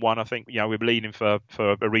to 1-1. I think we're leading for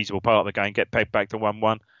a reasonable part of the game. Get pegged back to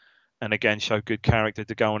 1-1, and again show good character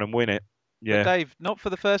to go on and win it. Yeah. But Dave, not for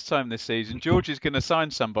the first time this season. George is going to sign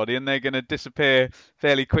somebody, and they're going to disappear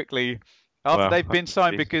fairly quickly after they've been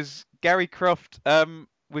signed because Gary Croft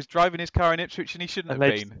was driving his car in Ipswich and he shouldn't have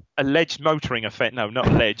been. Alleged motoring offence. No, not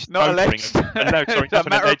alleged. Not alleged. No, sorry, a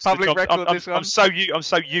matter of public record. This one. I'm so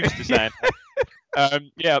used to saying.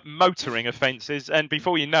 Motoring offences, and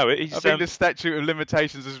before you know it, I think the statute of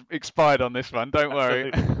limitations has expired on this one. Don't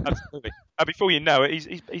worry. Absolutely. Before you know it,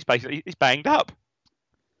 he's basically banged up.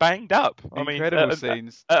 Incredible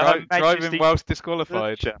scenes. Driving whilst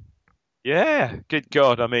disqualified. Yeah, good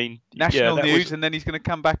God. I mean, national news, and then he's going to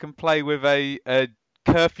come back and play with a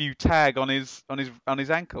curfew tag on his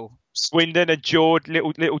ankle. Swindon and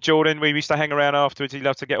little Jordan, we used to hang around afterwards. He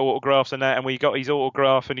loved to get autographs and that, and we got his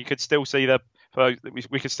autograph, and you could still see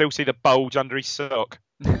we could still see the bulge under his sock.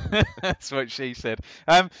 That's what she said.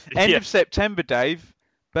 End of September, Dave.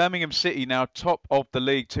 Birmingham City now top of the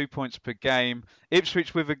league, 2 points per game.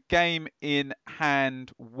 Ipswich with a game in hand,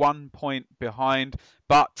 1 point behind.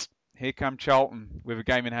 But here come Charlton with a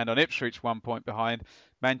game in hand on Ipswich, 1 point behind.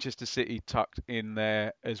 Manchester City tucked in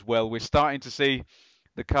there as well. We're starting to see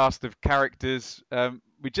the cast of characters.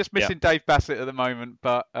 We're just missing Dave Bassett at the moment,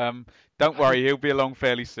 but don't worry, he'll be along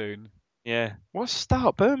fairly soon. Yeah. What a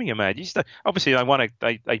start Birmingham had. Obviously,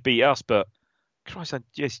 they beat us, but Christ, I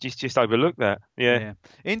just overlooked that. Yeah.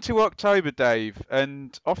 Into October, Dave,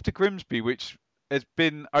 and off to Grimsby, which has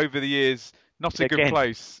been over the years not a good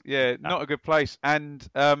place. Yeah, no. Not a good place. And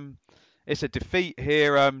it's a defeat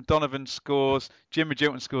here. Donovan scores. Jim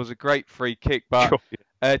Magilton scores a great free kick, but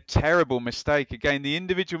a terrible mistake. Again, the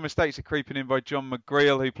individual mistakes are creeping in by John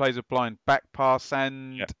McGreal, who plays a blind back pass,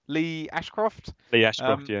 and Lee Ashcroft.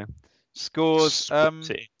 Scores.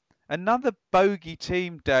 Another bogey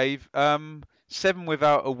team, Dave. 7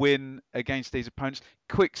 without a win against these opponents.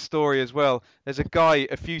 Quick story as well. There's a guy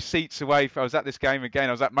a few seats away. I was at this game again.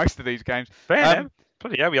 I was at most of these games. Bloody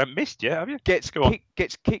hell, we haven't missed yet, have you? Gets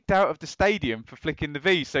kicked out of the stadium for flicking the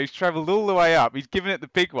V. So he's travelled all the way up. He's given it the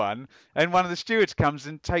big one, and one of the stewards comes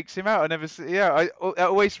and takes him out. I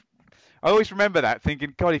always remember that,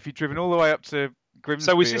 thinking, God, if you'd driven all the way up to Grimsby.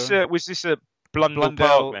 So was this a Blundell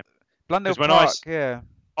Park then? Blundell Park,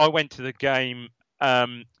 I went to the game.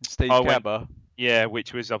 Steve Cabber. Yeah,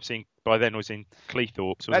 which was obviously by then was in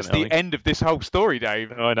Cleethorpes. That's the end of this whole story,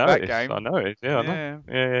 Dave. I know that it. Game. I know it. Yeah, I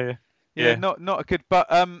know. Yeah, not a good, but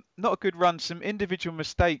not a good run. Some individual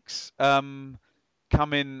mistakes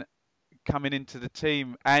coming into the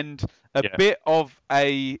team, and a bit of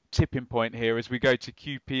a tipping point here as we go to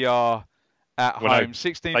QPR at home,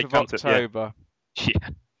 16th of October.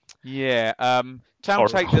 Town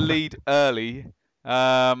take the lead early.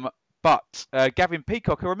 But Gavin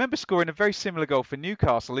Peacock, I remember scoring a very similar goal for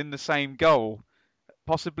Newcastle in the same goal.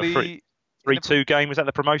 Possibly 3-2 game. Was that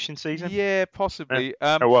the promotion season? Yeah, possibly.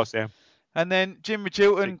 It was, yeah. And then Jim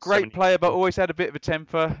Magilton, great player, but always had a bit of a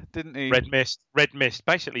temper, didn't he? Red Mist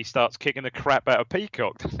basically starts kicking the crap out of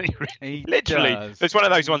Peacock, doesn't he? He literally. does. It's one of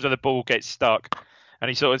those ones where the ball gets stuck. And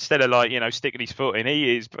he sort of, instead of sticking his foot in,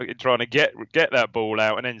 he is trying to get that ball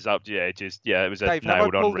out and ends up, it was a Dave, nailed on.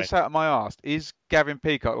 Have I pulled this out of my arse? Is Gavin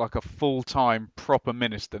Peacock like a full-time proper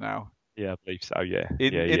minister now? Yeah, I believe so. Yeah.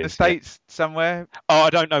 In the States somewhere? Oh, I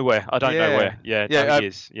don't know where. Yeah, he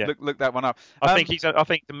is. Yeah. Look that one up. I think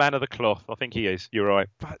the man of the cloth. I think he is. You're right.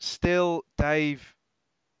 But still, Dave,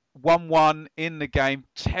 1-1 in the game.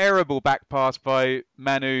 Terrible back pass by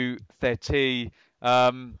Manu Theti.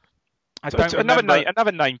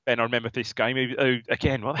 Another name, Ben. I remember this game. Who,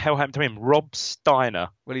 again, what the hell happened to him? Rob Steiner.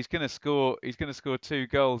 Well, he's going to score 2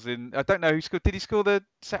 goals in. I don't know who scored. Did he score the?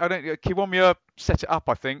 I don't. Kiwomya set it up,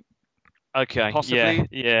 I think. Okay. Possibly.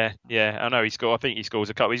 Yeah. I know he scored. I think he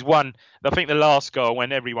scores a couple. He's won. I think the last goal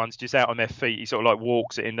when everyone's just out on their feet, he sort of like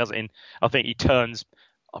walks it in, doesn't he? I think he turns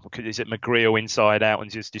is it McGreal inside out and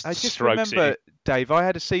just I just strokes remember, it? Dave, I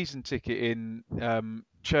had a season ticket in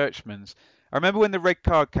Churchman's. I remember when the red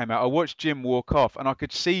card came out, I watched Jim walk off, and I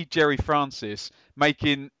could see Jerry Francis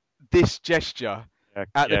making this gesture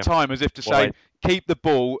at the time as if to say, keep the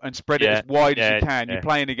ball and spread it as wide as you can. You're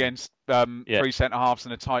playing against three centre-halves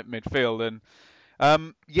and a tight midfield.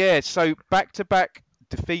 And so back-to-back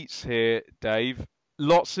defeats here, Dave.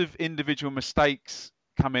 Lots of individual mistakes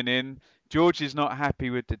coming in. George is not happy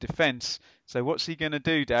with the defence. So what's he going to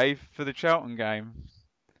do, Dave, for the Charlton game?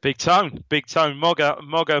 Big tone.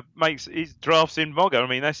 Mogga drafts in Mogga. I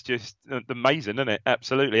mean, that's just amazing, isn't it?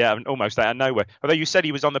 Absolutely, almost out of nowhere. Although you said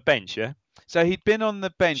he was on the bench, yeah? So he'd been on the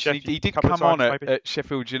bench. He did come on at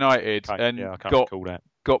Sheffield United and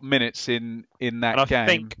got minutes in that game. And I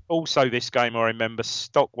think also this game, I remember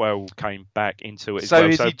Stockwell came back into it as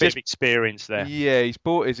well. So a bit of experience there. Yeah, he's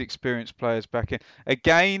brought his experienced players back in.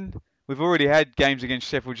 Again, we've already had games against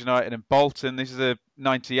Sheffield United and Bolton. This is a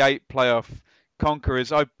 98 playoff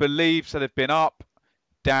conquerors, I believe. So they've been up,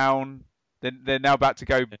 down, then they're now about to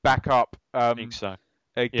go back up I think so.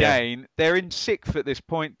 Again. Yeah. They're in sixth at this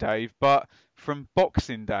point, Dave, but from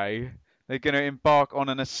Boxing Day, they're going to embark on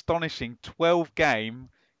an astonishing 12-game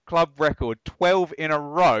club record, 12 in a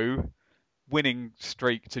row winning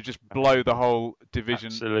streak to just blow the whole division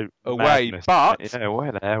Absolute away. Madness. But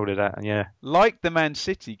where the hell did that? Yeah, like the Man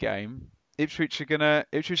City game, Ipswich are gonna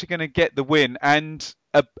get the win, and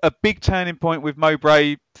a big turning point with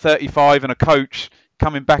Mowbray 35 and a coach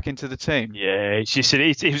coming back into the team. Yeah, it's just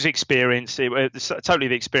it was experience. It was totally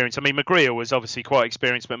the experience. I mean, McGreal was obviously quite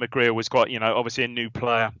experienced, but McGreal was quite, obviously a new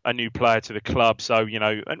player to the club. So,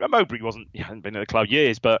 and Mowbray hadn't been at the club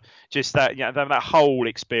years, but just that, that whole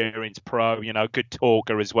experience pro, good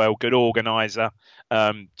talker as well, good organiser.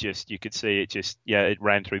 You could see it it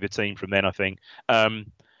ran through the team from then, I think.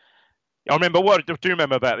 I do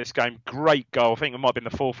remember about this game. Great goal. I think it might have been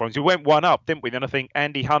the fourth one. We went 1-up, didn't we? Then I think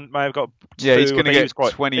Andy Hunt may have got 2. Yeah, he's going to get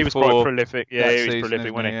 24. He was quite prolific. Yeah, he was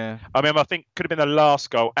prolific, wasn't he? Yeah. I think could have been the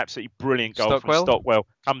last goal. Absolutely brilliant goal from Stockwell.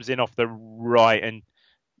 Comes in off the right and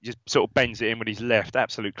just sort of bends it in with his left.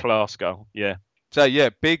 Absolute class goal. Yeah. So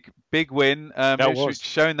big win. It's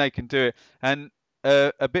shown they can do it, and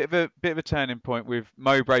a bit of a turning point with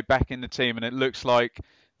Mowbray back in the team, and it looks like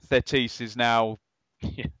Thetis is now.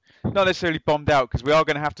 Not necessarily bombed out, because we are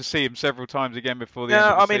going to have to see him several times again before the end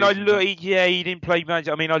of the season. He didn't play much.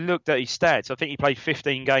 I looked at his stats. I think he played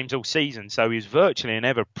 15 games all season, so he was virtually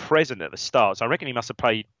never present at the start. So I reckon he must have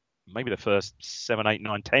played maybe the first 7, 8,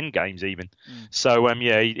 9, 10 games even. So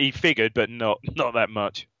he figured, but not that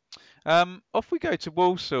much. Off we go to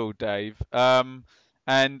Walsall, Dave. And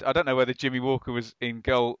I don't know whether Jimmy Walker was in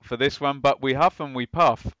goal for this one, but we huff and we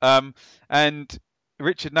puff. And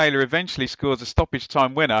Richard Naylor eventually scores a stoppage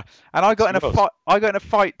time winner, and I got in a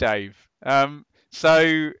fight, Dave. You're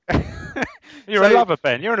a lover,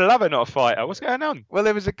 Ben. You're a lover, not a fighter. What's going on? Well,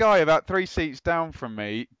 there was a guy about 3 seats down from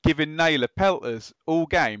me giving Naylor pelters all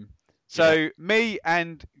game. So me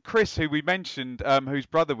and Chris, who we mentioned, whose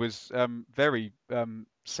brother was very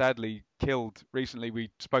sadly killed recently, we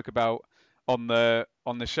spoke about on the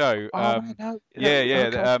show.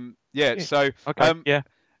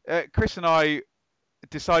 Chris and I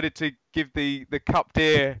decided to give the cup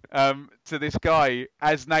deer to this guy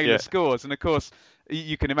as Naylor scores, and of course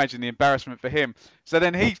you can imagine the embarrassment for him. So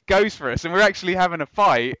then he goes for us, and we're actually having a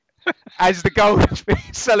fight as the goal is being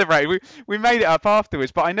celebrated. We made it up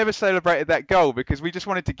afterwards, but I never celebrated that goal because we just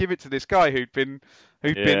wanted to give it to this guy who'd been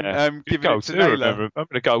giving it to Naylor.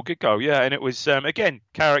 Good goal, yeah, and it was again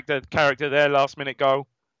character there, last minute goal,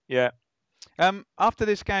 yeah. After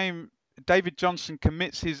this game, David Johnson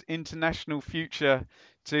commits his international future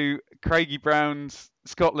to Craigie Brown's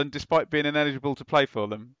Scotland, despite being ineligible to play for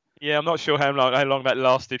them. Yeah, I'm not sure how long that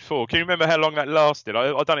lasted for. Can you remember how long that lasted?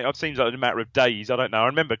 I don't know. It seems like a matter of days. I don't know. I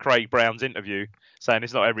remember Craig Brown's interview saying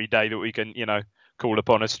it's not every day that we can, call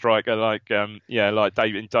upon a striker like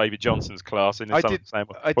David Johnson's class. I did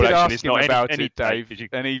ask him about it, Dave,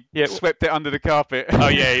 and he swept it under the carpet. Oh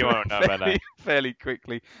yeah, you won't know about that fairly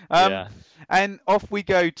quickly. And off we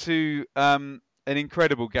go to an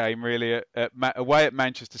incredible game, really, away at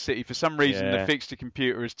Manchester City. For some reason, the fixture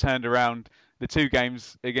computer has turned around the 2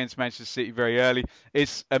 games against Manchester City very early.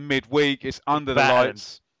 It's a midweek. It's under the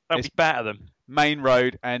lights. Don't we batter them? Main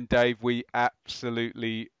Road, and Dave, we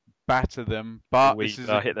absolutely batter them. But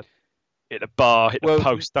hit the bar, hit the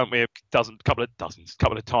post, don't we? A couple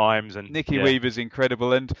of times. And Nicky Weaver's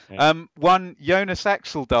incredible. And one Jonas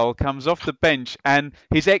Axeldal comes off the bench, and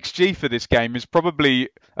his XG for this game is probably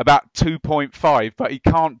about 2.5, but he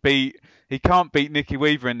can't beat Nicky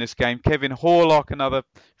Weaver in this game. Kevin Horlock, another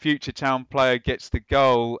Future Town player, gets the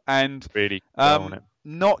goal, and really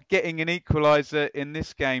not getting an equaliser in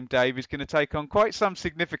this game, Dave, is going to take on quite some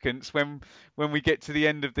significance when we get to the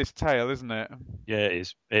end of this tale, isn't it? Yeah,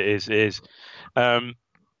 it is. Yeah, I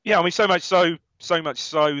mean, so much so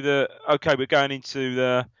that we're going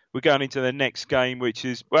into the next game, which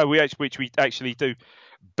we actually do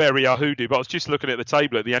bury our hoodoo. But I was just looking at the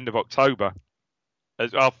table at the end of October,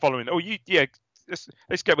 as our following.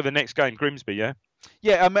 Let's get with the next game, Grimsby. Yeah.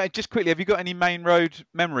 Yeah, just quickly, have you got any Main Road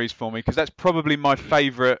memories for me? Because that's probably my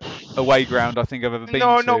favourite away ground I think I've ever been to.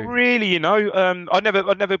 No, not really. I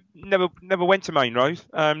never went to Main Road.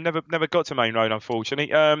 Never got to Main Road,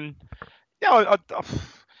 unfortunately. I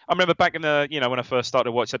remember back in the, when I first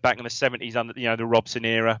started watching, back in the 70s, under the Robson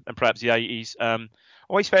era and perhaps the 80s.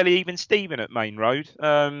 Always fairly even Steven at Main Road.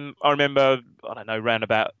 I remember, round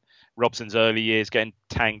about Robson's early years getting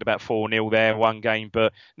tanked about 4-0 there one game,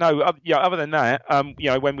 but no, other than that, when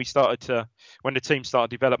the team started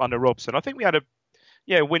to develop under Robson, I think we had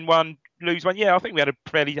win one, lose one. Yeah, I think we had a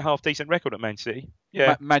fairly half decent record at Man City.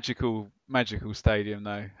 Yeah, magical stadium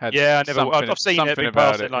though. I've seen it, been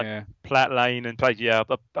past it, Platt Lane and played. Yeah,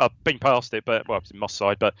 I've been past it, but it's Moss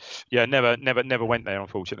side, but yeah, never went there,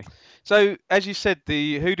 unfortunately. So as you said,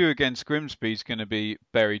 the hoodoo against Grimsby is going to be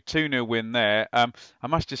buried. 2-0 win there. I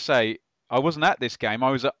must just say, I wasn't at this game.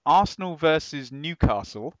 I was at Arsenal versus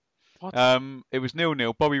Newcastle. What? It was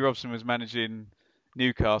 0-0. Bobby Robson was managing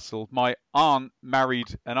Newcastle. My aunt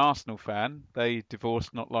married an Arsenal fan. They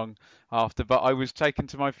divorced not long after, but I was taken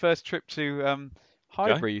to my first trip to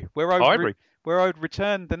Highbury, where I would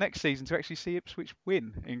return the next season to actually see Ipswich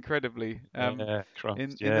win, incredibly, in the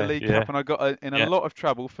League Cup, and I got in a lot of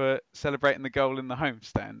trouble for celebrating the goal in the home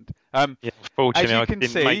stand. Fortunately, I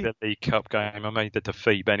didn't make the League Cup game. I made the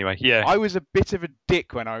defeat, but anyway, I was a bit of a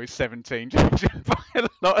dick when I was 17, judging by a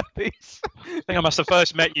lot of these. I think I must have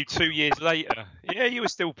first met you 2 years later. Yeah, you were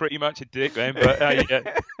still pretty much a dick then, but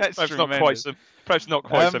That's perhaps not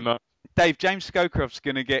quite so much. Dave, James Scowcroft's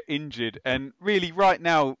going to get injured, and really right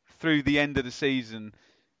now, through the end of the season,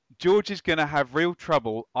 George is going to have real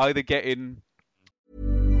trouble either getting...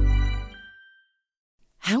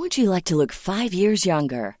 How would you like to look 5 years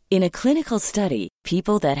younger? In a clinical study,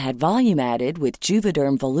 people that had volume added with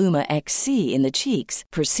Juvederm Voluma XC in the cheeks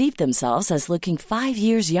perceived themselves as looking 5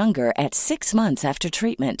 years younger at 6 months after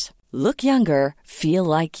treatment. Look younger, feel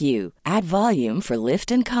like you. Add volume for lift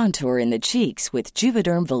and contour in the cheeks with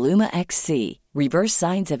Juvederm Voluma XC. Reverse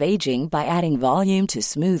signs of aging by adding volume to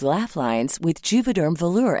smooth laugh lines with Juvederm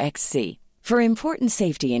Volure XC. For important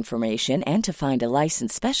safety information and to find a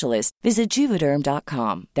licensed specialist, visit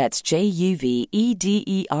Juvederm.com. That's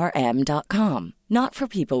JUVEDERM.com. Not for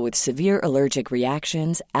people with severe allergic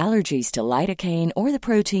reactions, allergies to lidocaine, or the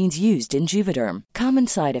proteins used in Juvederm. Common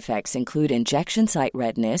side effects include injection site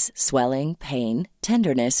redness, swelling, pain,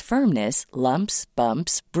 tenderness, firmness, lumps,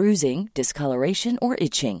 bumps, bruising, discoloration, or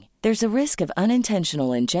itching. There's a risk of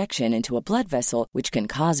unintentional injection into a blood vessel, which can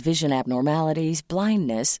cause vision abnormalities,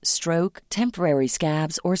 blindness, stroke, temporary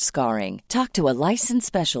scabs, or scarring. Talk to a licensed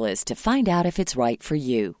specialist to find out if it's right for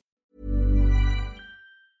you.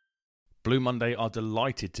 Blue Monday are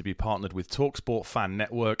delighted to be partnered with TalkSport Fan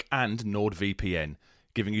Network and NordVPN,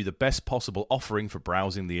 giving you the best possible offering for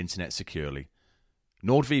browsing the internet securely.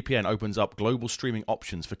 NordVPN opens up global streaming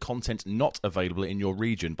options for content not available in your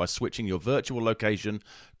region by switching your virtual location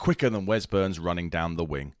quicker than Wes Burns running down the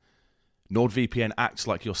wing. NordVPN acts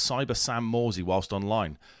like your cyber Sam Morsey whilst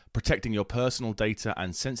online, protecting your personal data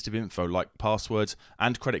and sensitive info like passwords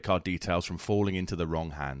and credit card details from falling into the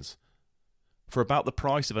wrong hands. For about the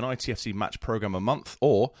price of an ITFC match program a month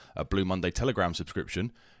or a Blue Monday Telegram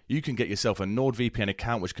subscription, you can get yourself a NordVPN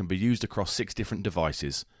account which can be used across 6 different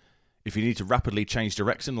devices. If you need to rapidly change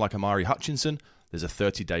direction like Amari Hutchinson, there's a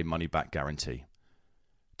 30-day money-back guarantee.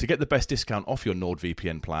 To get the best discount off your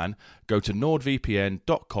NordVPN plan, go to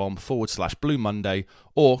nordvpn.com/Blue Monday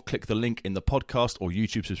or click the link in the podcast or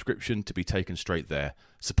YouTube subscription to be taken straight there,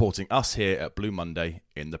 supporting us here at Blue Monday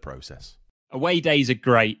in the process. Away days are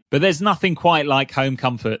great, but there's nothing quite like home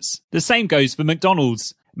comforts. The same goes for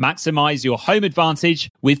McDonald's. Maximise your home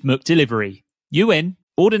advantage with McDelivery. You in?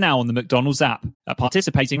 Order now on the McDonald's app. At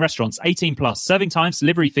participating restaurants, 18 plus, serving times,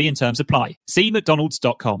 delivery fee and terms apply. See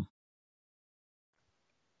mcdonalds.com.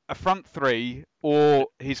 A front three or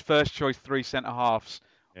his first choice 3 centre-halves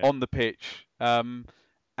on the pitch. And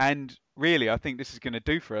And really, I think this is going to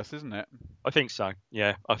do for us, isn't it? I think so.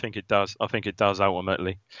 Yeah, I think it does. I think it does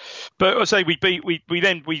ultimately. But I say we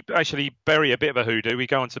actually bury a bit of a hoodoo. We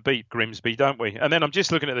go on to beat Grimsby, don't we? And then I'm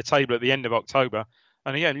just looking at the table at the end of October,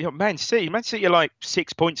 and again, Man City are like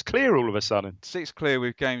 6 points clear all of a sudden. 6 clear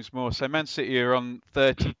with games more. So Man City are on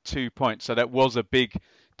 32 points. So that was a big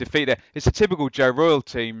defeat there. It's a typical Joe Royle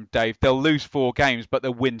team, Dave. They'll lose 4 games, but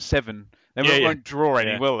they'll win 7. They won't draw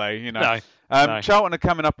any, will they? You know. No. Charlton are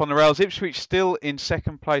coming up on the rails. Ipswich still in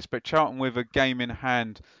second place, but Charlton with a game in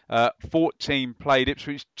hand. 14 played.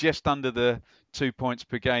 Ipswich just under the 2 points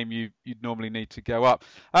per game you'd normally need to go up.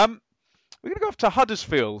 We're going to go off to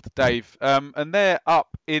Huddersfield, Dave, and they're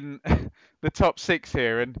up in the top 6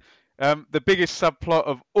 here. And the biggest subplot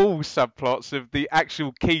of all subplots of the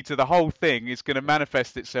actual key to the whole thing is going to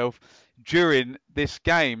manifest itself during this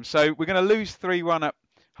game. So we're going to lose 3-1 at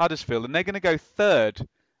Huddersfield, and they're going to go third.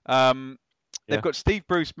 They've got Steve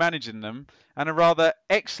Bruce managing them, and a rather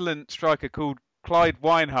excellent striker called Clyde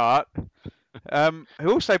Weinhardt,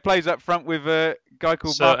 who also plays up front with a guy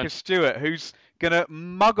called Marcus Stewart, who's going to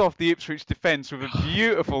mug off the Ipswich defence with a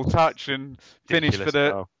beautiful touch and finish for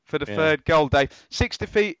the third goal, Dave. 6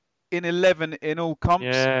 defeat in 11 in all comps.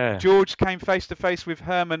 Yeah. George came face to face with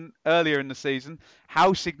Herman earlier in the season.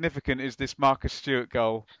 How significant is this Marcus Stewart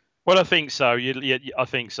goal? Well, I think so. I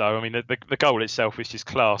think so. I mean, the goal itself is just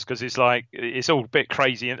class because it's all a bit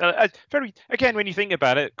crazy and very. Again, when you think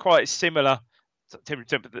about it, quite similar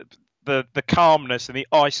to the calmness and the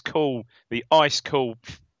ice cool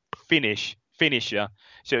finisher.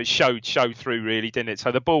 So it showed through really, didn't it?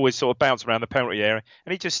 So the ball was sort of bounced around the penalty area,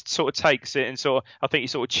 and he just sort of takes it and I think he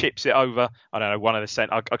sort of chips it over. I don't know, one of the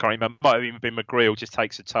centre. I can't remember. Might have even been McGreal. Just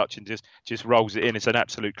takes a touch and just rolls it in. It's an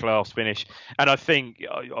absolute class finish. And I think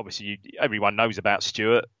obviously everyone knows about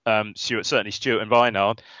Stewart. Certainly Stewart and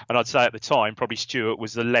Weinhardt. And I'd say at the time probably Stewart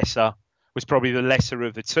was probably the lesser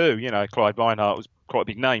of the two. You know, Clyde Weinhardt was quite a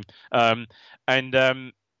big name.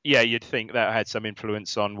 Yeah, you'd think that had some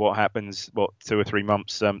influence on what happens, 2 or 3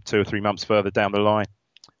 months further down the line.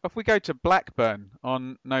 If we go to Blackburn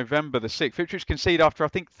on November the 6th, Ipswich concede after, I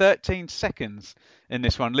think, 13 seconds in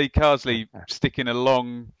this one. Lee Carsley sticking a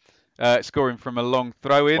long, scoring from a long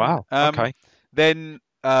throw-in. Wow, okay. Then...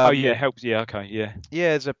 helps. Yeah, okay, yeah. Yeah,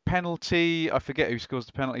 there's a penalty. I forget who scores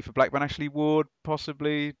the penalty for Blackburn. Ashley Ward,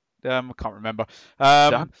 possibly. I can't remember.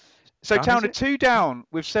 So Town are 2 down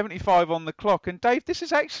with 75 on the clock. And Dave, this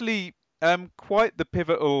is actually quite the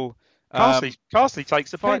pivotal. Carsley takes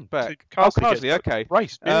the fight pin. back. Carsley, okay.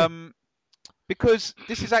 Race, because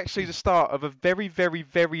this is actually the start of a very, very,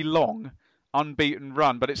 very long unbeaten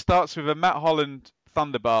run. But it starts with a Matt Holland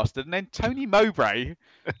thunder bastard, and then Tony Mowbray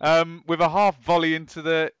with a half volley into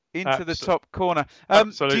the top corner.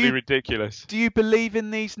 Absolutely ridiculous. Do you believe in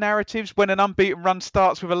these narratives when an unbeaten run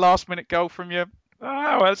starts with a last-minute goal from you?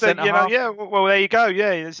 Oh, well, then, well, there you go.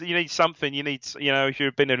 Yeah, you need something. You need, if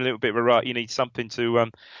you've been in a little bit of a rut, you need something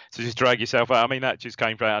to just drag yourself out. I mean, that just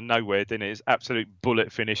came out of nowhere, didn't it? It's absolute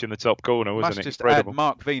bullet finish in the top corner, wasn't it? Just add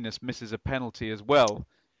Mark Venus misses a penalty as well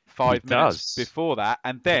 5 minutes before that,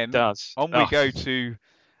 and then we go to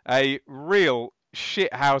a real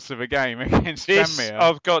shit house of a game against Tranmere.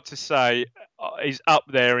 I've got to say, is up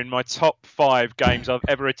there in my top 5 games I've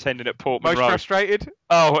ever attended at Portman Road. Most frustrated?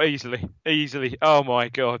 Oh, easily. Oh my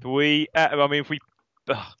God,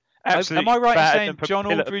 absolutely. Am I right in saying John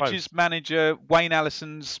Aldridge's manager, Wayne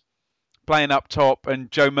Allison's playing up top,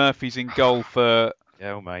 and Joe Murphy's in goal for?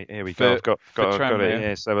 Yeah, mate. Here we go. I've got it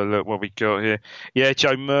here. So have a look what we got here. Yeah,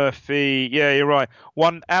 Joe Murphy. Yeah, you're right.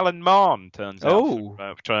 One Alan Mahon turns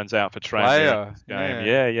out for Tranmere.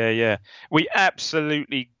 Yeah. We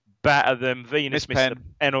absolutely batter them. Venus missed the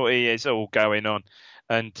penalty. It's all going on.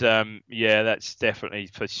 And that's definitely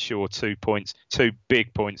for sure 2 points, 2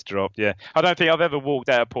 big points dropped. Yeah, I don't think I've ever walked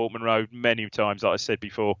out of Portman Road many times, like I said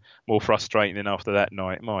before, more frustrating than after that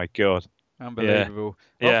night. My God. Unbelievable.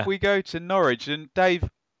 Off we go to Norwich. And Dave,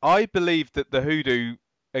 I believe that the hoodoo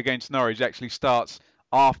against Norwich actually starts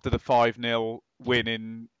after the 5-0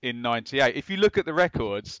 win in 98. If you look at the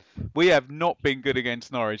records, we have not been good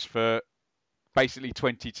against Norwich for basically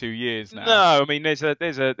 22 years now. No, I mean there's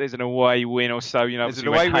an away win or so. There's an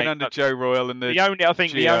away win under Joe Royle and the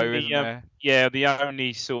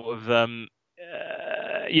only sort of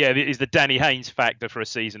is the Danny Haynes factor for a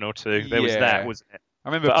season or two. There was that, wasn't it? I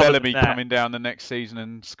remember Bellamy coming down the next season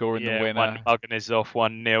and scoring the winner. Off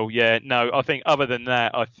 1-0. Yeah, no, I think other than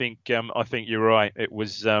that, I think you're right. It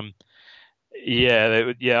was after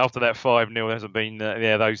that 5-0, there hasn't been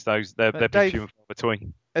those they've been few and far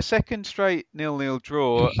between. A second straight 0-0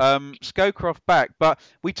 draw. Scowcroft back, but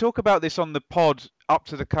we talk about this on the pod up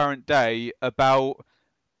to the current day about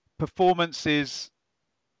performances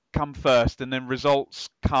come first and then results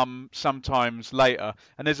come sometimes later.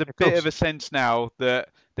 And there's a bit of a sense now that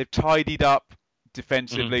they've tidied up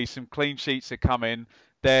defensively. Some clean sheets are coming.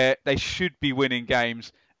 They should be winning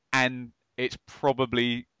games, and it's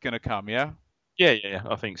probably going to come, yeah? Yeah,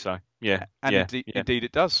 I think so. Yeah, and indeed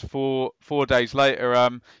it does. Four days later,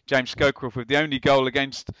 James Scowcroft with the only goal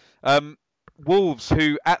against Wolves,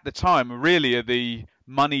 who at the time really are the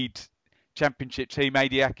moneyed Championship team.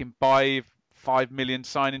 Adi Akinbaye, 5 million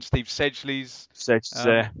signing. Steve Sedgley's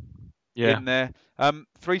there. Yeah. In there.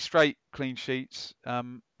 3 straight clean sheets.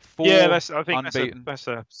 4 I think unbeaten. That's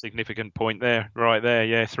a significant point there, right there.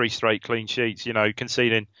 Yeah, 3 straight clean sheets. You know,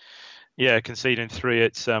 conceding 3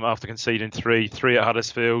 at after conceding 3 at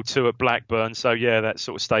Huddersfield, 2 at Blackburn. So yeah, that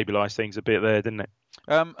sort of stabilised things a bit there, didn't it?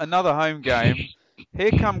 Another home game.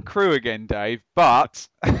 Here come Crewe again, Dave, but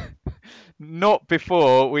not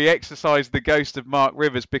before we exercise the ghost of Mark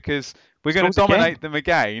Rivers, because we're going to dominate them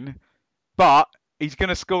again, but he's going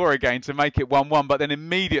to score again to make it 1-1. But then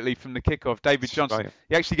immediately from the kickoff, David Johnson,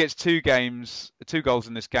 he actually gets 2 goals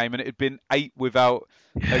in this game, and it had been 8 without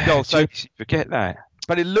a goal. So forget that.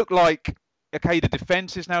 But it looked like, okay, the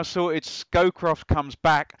defence is now sorted. Scowcroft comes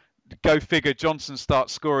back. Go figure, Johnson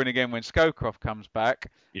starts scoring again when Scowcroft comes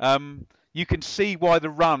back. Yeah. You can see why the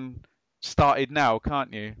run started now,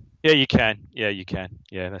 can't you? Yeah, you can.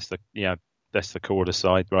 Yeah, that's the Corder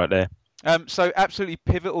side right there. So absolutely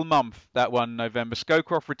pivotal month, that one, November.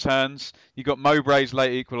 Scowcroft returns. You got Mowbray's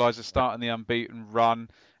late equaliser starting the unbeaten run,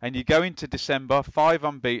 and you go into December 5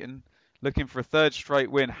 unbeaten, looking for a 3rd straight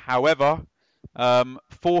win. However,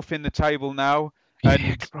 4th in the table now,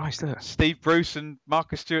 and Steve Bruce and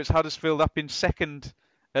Marcus Stewart's Huddersfield up in 2nd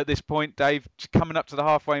at this point, Dave, coming up to the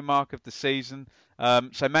halfway mark of the season.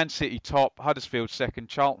 So Man City top, Huddersfield 2nd,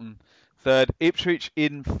 Charlton 3rd, Ipswich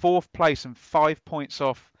in 4th place and 5 points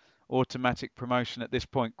off automatic promotion at this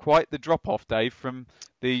point. Quite the drop-off, Dave, from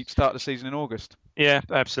the start of the season in August. Yeah,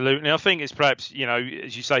 absolutely. I think it's perhaps,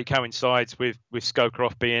 as you say, coincides with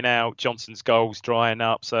Scowcroft being out, Johnson's goals drying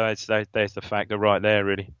up. So there's the factor right there,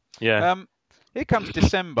 really. Yeah. Here comes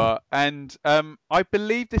December, and I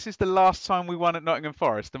believe this is the last time we won at Nottingham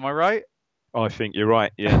Forest. Am I right? I think you're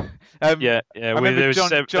right. Yeah. I remember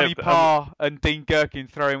Johnny Parr and Dean Gherkin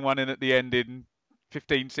throwing one in at the end in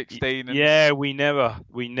 15-16. Yeah, we never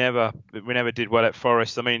did well at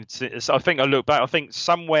Forest. I mean, I think I look back. I think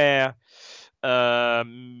somewhere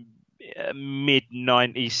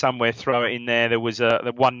mid-90s, somewhere, throw it in there. There was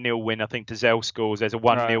the 1-0 win, I think, to Zell scores. There's a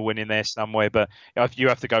 1-0 win in there somewhere. But you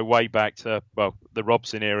have to go way back to, the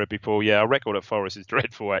Robson era before. Yeah, our record at Forest is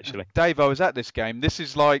dreadful, actually. Dave, I was at this game. This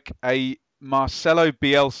is like a Marcelo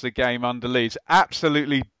Bielsa game under Leeds.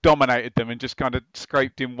 Absolutely dominated them and just kind of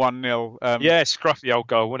scraped in 1-0. Scruffy old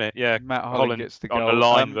goal, wasn't it? Yeah, Matt Holland gets the goal. On the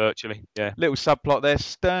line, virtually. Yeah. Little subplot there.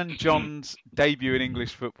 Stern John's debut in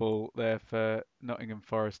English football there for Nottingham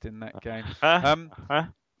Forest in that game.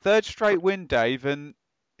 3rd straight win, Dave, and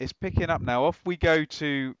it's picking up now. Off we go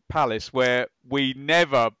to Palace, where we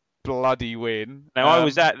never bloody win. Now, I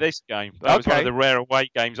was at this game. That was one of the rare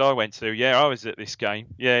away games I went to. Yeah, I was at this game.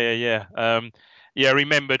 Yeah.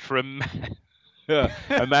 Remembered for a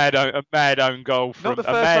mad own goal from not the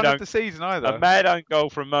first one of the season either. A mad own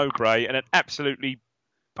goal from Mowbray and an absolutely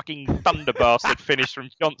fucking thunderbastard finish from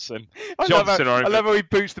Johnson. I love how he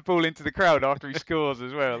boots the ball into the crowd after he scores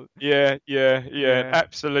as well. Yeah.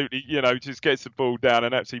 Absolutely, just gets the ball down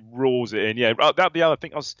and actually roars it in. Yeah, that the other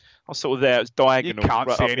thing. I was sort of there. It was diagonal. You can't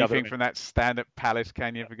see anything from that stand at Palace,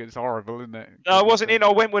 can you? Because it's horrible, isn't it? No, I wasn't in. I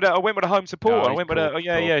went with a home support. I went with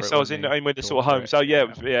So I was in with the sort of home. So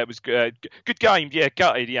it was good game. Yeah,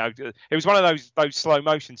 gutted. It was one of those slow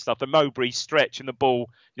motion stuff. The Mowbray stretch and the ball,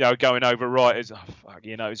 going over right. It's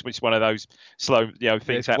it's just one of those slow,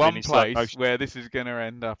 things happening in slow motion. One place where this is going to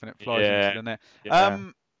end up, and it flies into the net.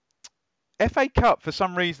 Yeah. FA Cup, for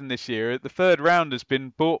some reason this year, the 3rd round has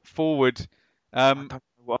been brought forward. I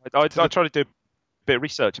tried to do a bit of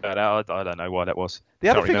research about that. I don't know why that was. The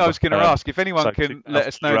other thing I was going to ask, if anyone can let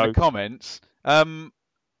us know in the comments,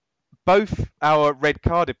 both our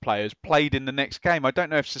red-carded players played in the next game. I don't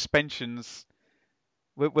know if suspensions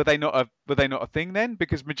were they not a thing then?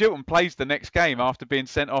 Because Magilton plays the next game after being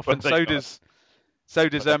sent off, and so does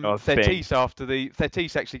Thetis after the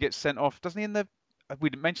Thetis actually gets sent off, doesn't he? We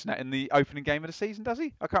didn't mention that in the opening game of the season, does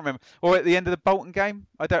he? I can't remember. Or at the end of the Bolton game?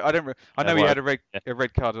 I know he had a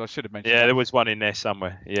red card. I should have mentioned. Yeah, there was one in there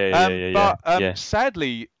somewhere. Yeah.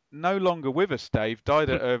 Sadly, no longer with us. Dave died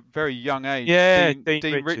at a very young age. Yeah,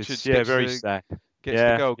 Dean Richards. Yeah, very sad. Gets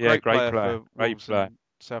the goal. Great player for great player.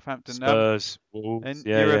 Southampton. Spurs, Wolves. And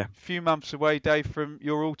you're a few months away, Dave, from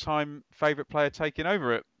your all-time favourite player taking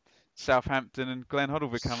over at Southampton and Glenn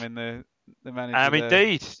Hoddle becoming the manager there.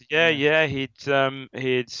 Indeed, yeah.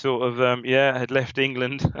 He'd sort of had left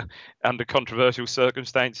England under controversial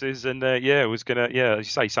circumstances, and was gonna as you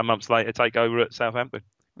say, some months later take over at Southampton.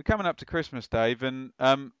 We're coming up to Christmas, Dave, and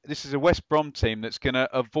this is a West Brom team that's going to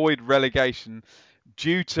avoid relegation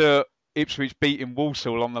due to Ipswich beating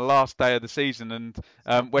Walsall on the last day of the season,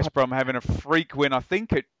 and West Brom having a freak win, I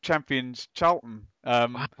think, at champions Charlton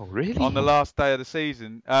really? on the last day of the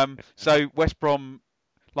season. So West Brom,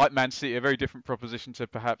 like Man City, a very different proposition to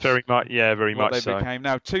perhaps very much what they so. became.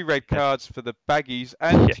 Now, 2 red cards for the Baggies.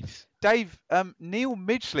 And yes. Dave, Neil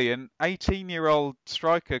Midgley, an 18-year-old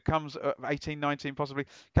striker, 18, 19 possibly,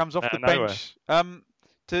 comes off the bench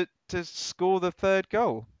to score the 3rd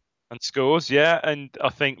goal. And scores, and I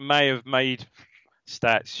think may have made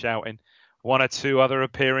stats shouting 1 or 2 other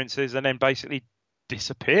appearances and then basically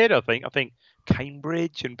disappeared. I think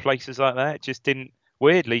Cambridge and places like that just didn't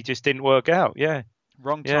work out. Yeah.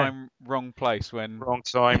 Wrong time, wrong place. Wrong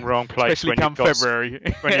time, wrong place. Especially come February.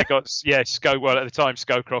 When you got at the time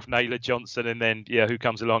Scowcroft, Naylor, Johnson, and then who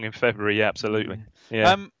comes along in February? Yeah, absolutely.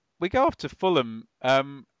 Yeah. We go off to Fulham,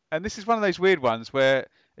 and this is one of those weird ones where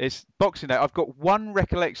it's Boxing Day. I've got one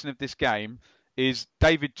recollection of this game is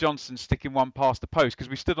David Johnson sticking one past the post because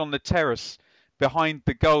we stood on the terrace behind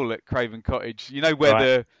the goal at Craven Cottage. You know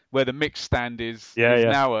where the mixed stand is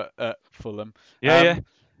now at Fulham.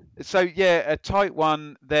 So, a tight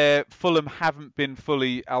one there. Fulham haven't been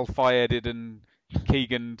fully Al-Fayed'd and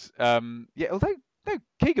Keegan. Although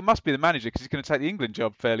Keegan must be the manager because he's going to take the England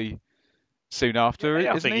job fairly soon after, I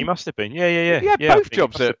isn't think he? He must have been. Yeah. He had both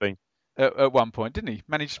jobs at one point, didn't he?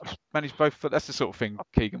 Managed both. That's the sort of thing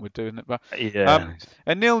Keegan would do, isn't it? But, a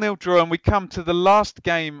 0-0 draw, and we come to the last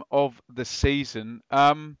game of the season.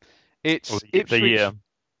 It's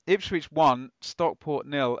Ipswich 1, Stockport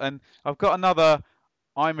 0, and I've got another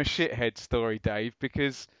I'm a shithead story, Dave,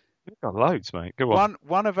 because we've got loads, mate. Go on.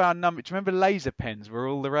 One of our numbers. Do you remember laser pens were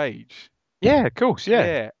all the rage? Yeah, of course.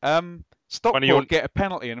 Yeah. Stockport get a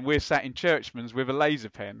penalty, and we're sat in Churchman's with a laser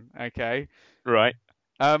pen. Okay. Right.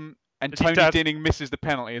 And Tony Dinning misses the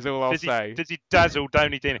penalty. Is all I'll say. Does he dazzle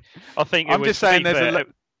Tony Dinning? I think. I'm just saying there's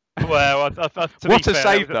what a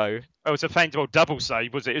save though. It was a fantastic double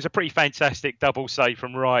save, was it? It was a pretty fantastic double save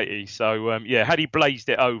from Righty. So, had he blazed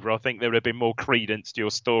it over, I think there would have been more credence to your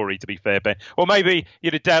story, to be fair, Ben. Or maybe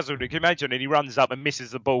you'd have dazzled him. Can you imagine? And he runs up and misses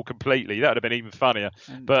the ball completely. That would have been even funnier.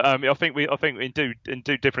 But I think in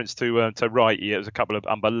due difference to Righty, it was a couple of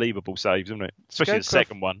unbelievable saves, wasn't it? Especially the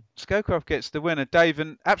second one. Scowcroft gets the winner. Dave,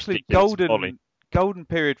 an absolute golden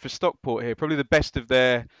period for Stockport here, probably the best of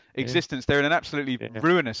their existence. They're in an absolutely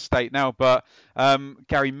ruinous state now, but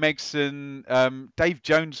Gary Megson, Dave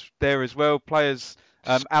Jones there as well, players,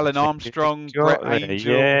 Alan Armstrong, Brett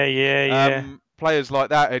Angel, players like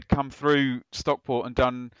that had come through Stockport and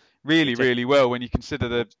done really well when you consider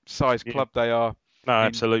the size club they are. No,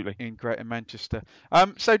 absolutely. In Greater Manchester.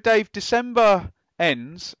 So Dave, December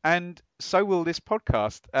ends and so will this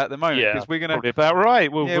podcast at the moment because we're going to probably about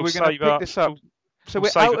right. We're going to pick this up. So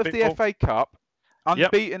we're out of the FA Cup,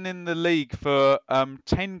 unbeaten in the league for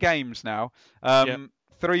 10 games now,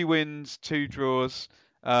 3 wins, 2 draws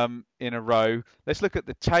in a row. Let's look at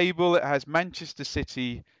the table. It has Manchester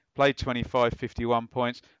City played 25, 51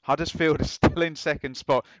 points. Huddersfield is still in second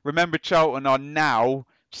spot. Remember, Charlton are now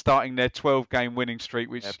starting their 12-game winning streak,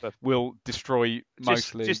 which will destroy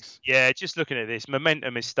most leagues. Just looking at this,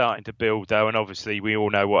 momentum is starting to build, though, and obviously we all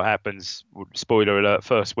know what happens. Spoiler alert: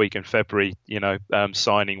 first week in February,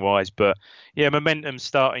 signing-wise. But momentum's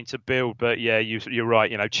starting to build. But you're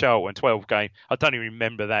right. Charlton 12 game. I don't even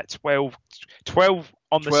remember that 12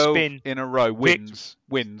 on the spin in a row. Wins.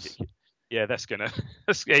 Yeah, he's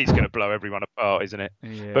gonna blow everyone apart, isn't it?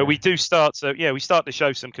 Yeah. But we do start to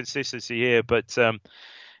show some consistency here, but.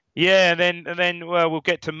 And then we'll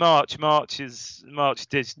get to March. March does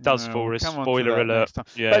for us. Spoiler alert.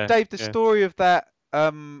 Yeah. But Dave, the story of that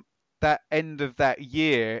end of that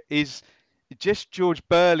year is just George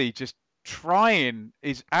Burley just trying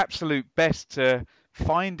his absolute best to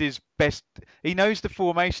find his best. He knows the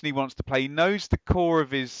formation he wants to play. He knows the core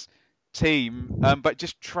of his team, but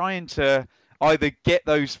just trying to either get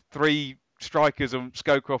those 3 strikers and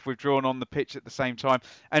Scowcroft withdrawn on the pitch at the same time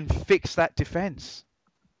and fix that defence.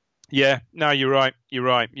 Yeah, no, you're right.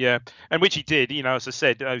 Yeah, and which he did. As I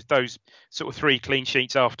said, those sort of 3 clean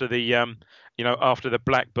sheets after the after the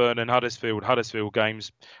Blackburn and Huddersfield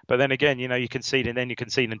games. But then again, you conceded, and then you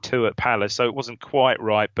conceded 2 at Palace, so it wasn't quite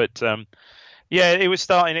right. But it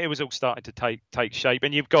was all starting to take shape,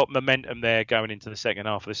 and you've got momentum there going into the second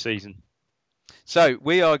half of the season. So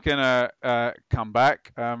we are going to come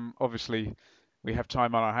back. Obviously, we have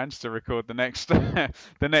time on our hands to record the next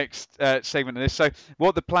segment of this. So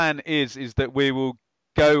what the plan is that we will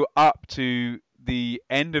go up to the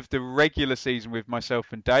end of the regular season with myself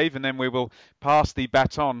and Dave, and then we will pass the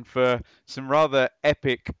baton for some rather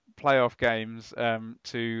epic playoff games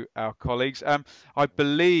to our colleagues. I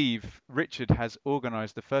believe Richard has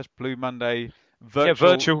organised the first Blue Monday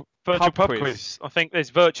virtual pub quiz. I think there's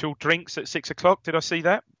virtual drinks at 6 o'clock. Did I see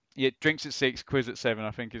that? Yeah, drinks at 6, quiz at 7.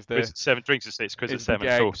 I think is the quiz at 7, drinks at 6, quiz at 7.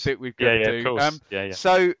 Of course. Bit we've got to do. Of course. Yeah.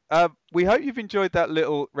 So we hope you've enjoyed that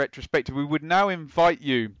little retrospective. We would now invite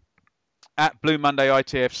you at Blue Monday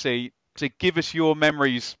ITFC to give us your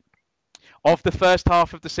memories of the first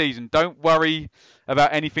half of the season. Don't worry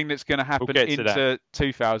about anything that's going to happen into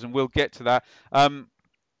 2000. We'll get to that.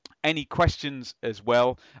 Any questions as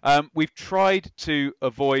well? We've tried to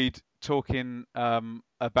avoid talking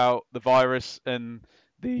about the virus and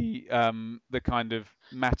the kind of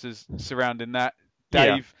matters surrounding that.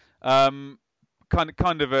 Dave,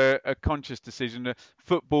 kind of a conscious decision.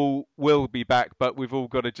 Football will be back, but we've all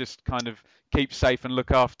got to just kind of keep safe and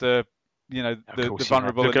look after the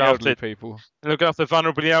vulnerable and the elderly people. Look after the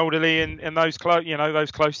vulnerable, the elderly, and those close,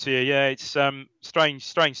 those close to you. Yeah, it's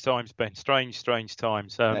strange times, Ben. Strange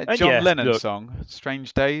times. John Lennon song,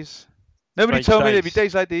 "Strange Days." Nobody told me there'd be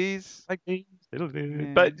days like these. But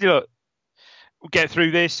look, we'll get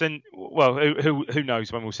through this, and well, who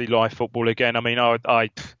knows when we'll see live football again? I mean,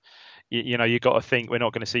 you got to think we're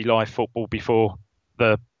not going to see live football before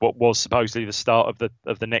what was supposedly the start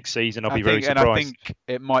of the next season. I'll be very surprised. And I think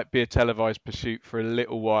it might be a televised pursuit for a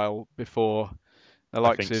little while before the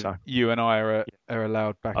likes of you and I are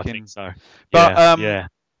allowed back in. I think so. But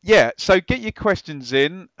so get your questions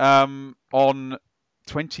in on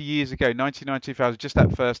 20 years ago, 1999-2000, just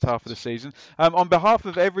that first half of the season. On behalf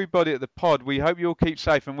of everybody at the pod, we hope you all keep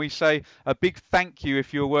safe, and we say a big thank you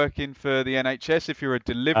if you're working for the NHS, if you're a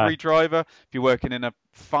delivery driver, if you're working in a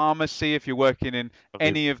pharmacy, if you're working in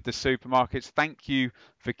any of the supermarkets. Thank you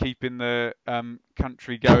for keeping the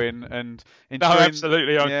country going and enjoying. No,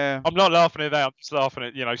 absolutely. I'm not laughing at that. I'm just laughing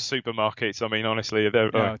at supermarkets. I mean, honestly,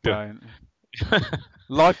 don't.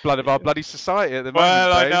 Lifeblood of our bloody society at the moment.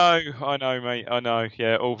 Well, I know, mate. I know.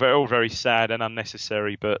 Yeah, all very sad and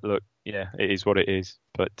unnecessary. But look, it is what it is.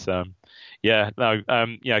 But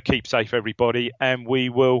keep safe, everybody, and we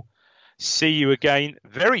will see you again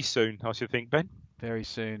very soon. I should think, Ben. Very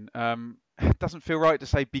soon. It doesn't feel right to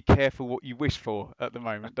say be careful what you wish for at the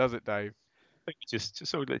moment, does it, Dave? I think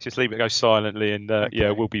just leave it go silently, and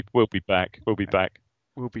we'll be back. We'll be back.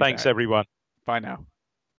 Thanks, everyone. Bye now.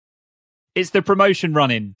 It's the promotion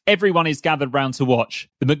run-in. Everyone is gathered round to watch.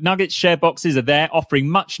 The McNuggets share boxes are there, offering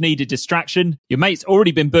much-needed distraction. Your mate's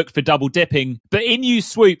already been booked for double dipping, but in you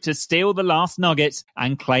swoop to steal the last nugget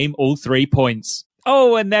and claim all 3 points.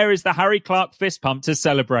 Oh, and there is the Harry Clark fist pump to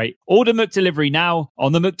celebrate. Order McDelivery now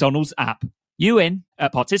on the McDonald's app. You in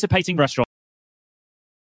at participating restaurants.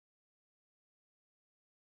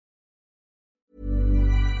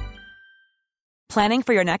 Planning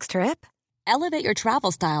for your next trip? Elevate your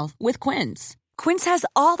travel style with Quince. Quince has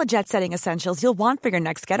all the jet-setting essentials you'll want for your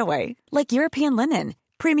next getaway, like European linen,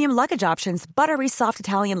 premium luggage options, buttery soft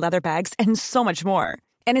Italian leather bags, and so much more.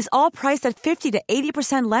 And is all priced at 50 to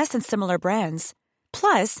 80% less than similar brands.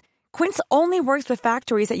 Plus, Quince only works with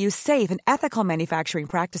factories that use safe and ethical manufacturing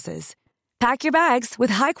practices. Pack your bags with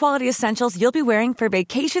high-quality essentials you'll be wearing for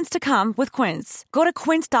vacations to come with Quince. Go to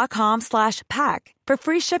quince.com/pack for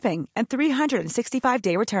free shipping and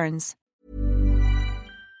 365-day returns.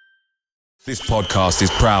 This podcast is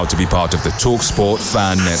proud to be part of the TalkSport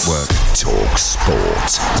Fan Network.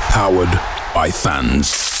 TalkSport. Powered by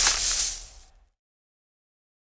fans.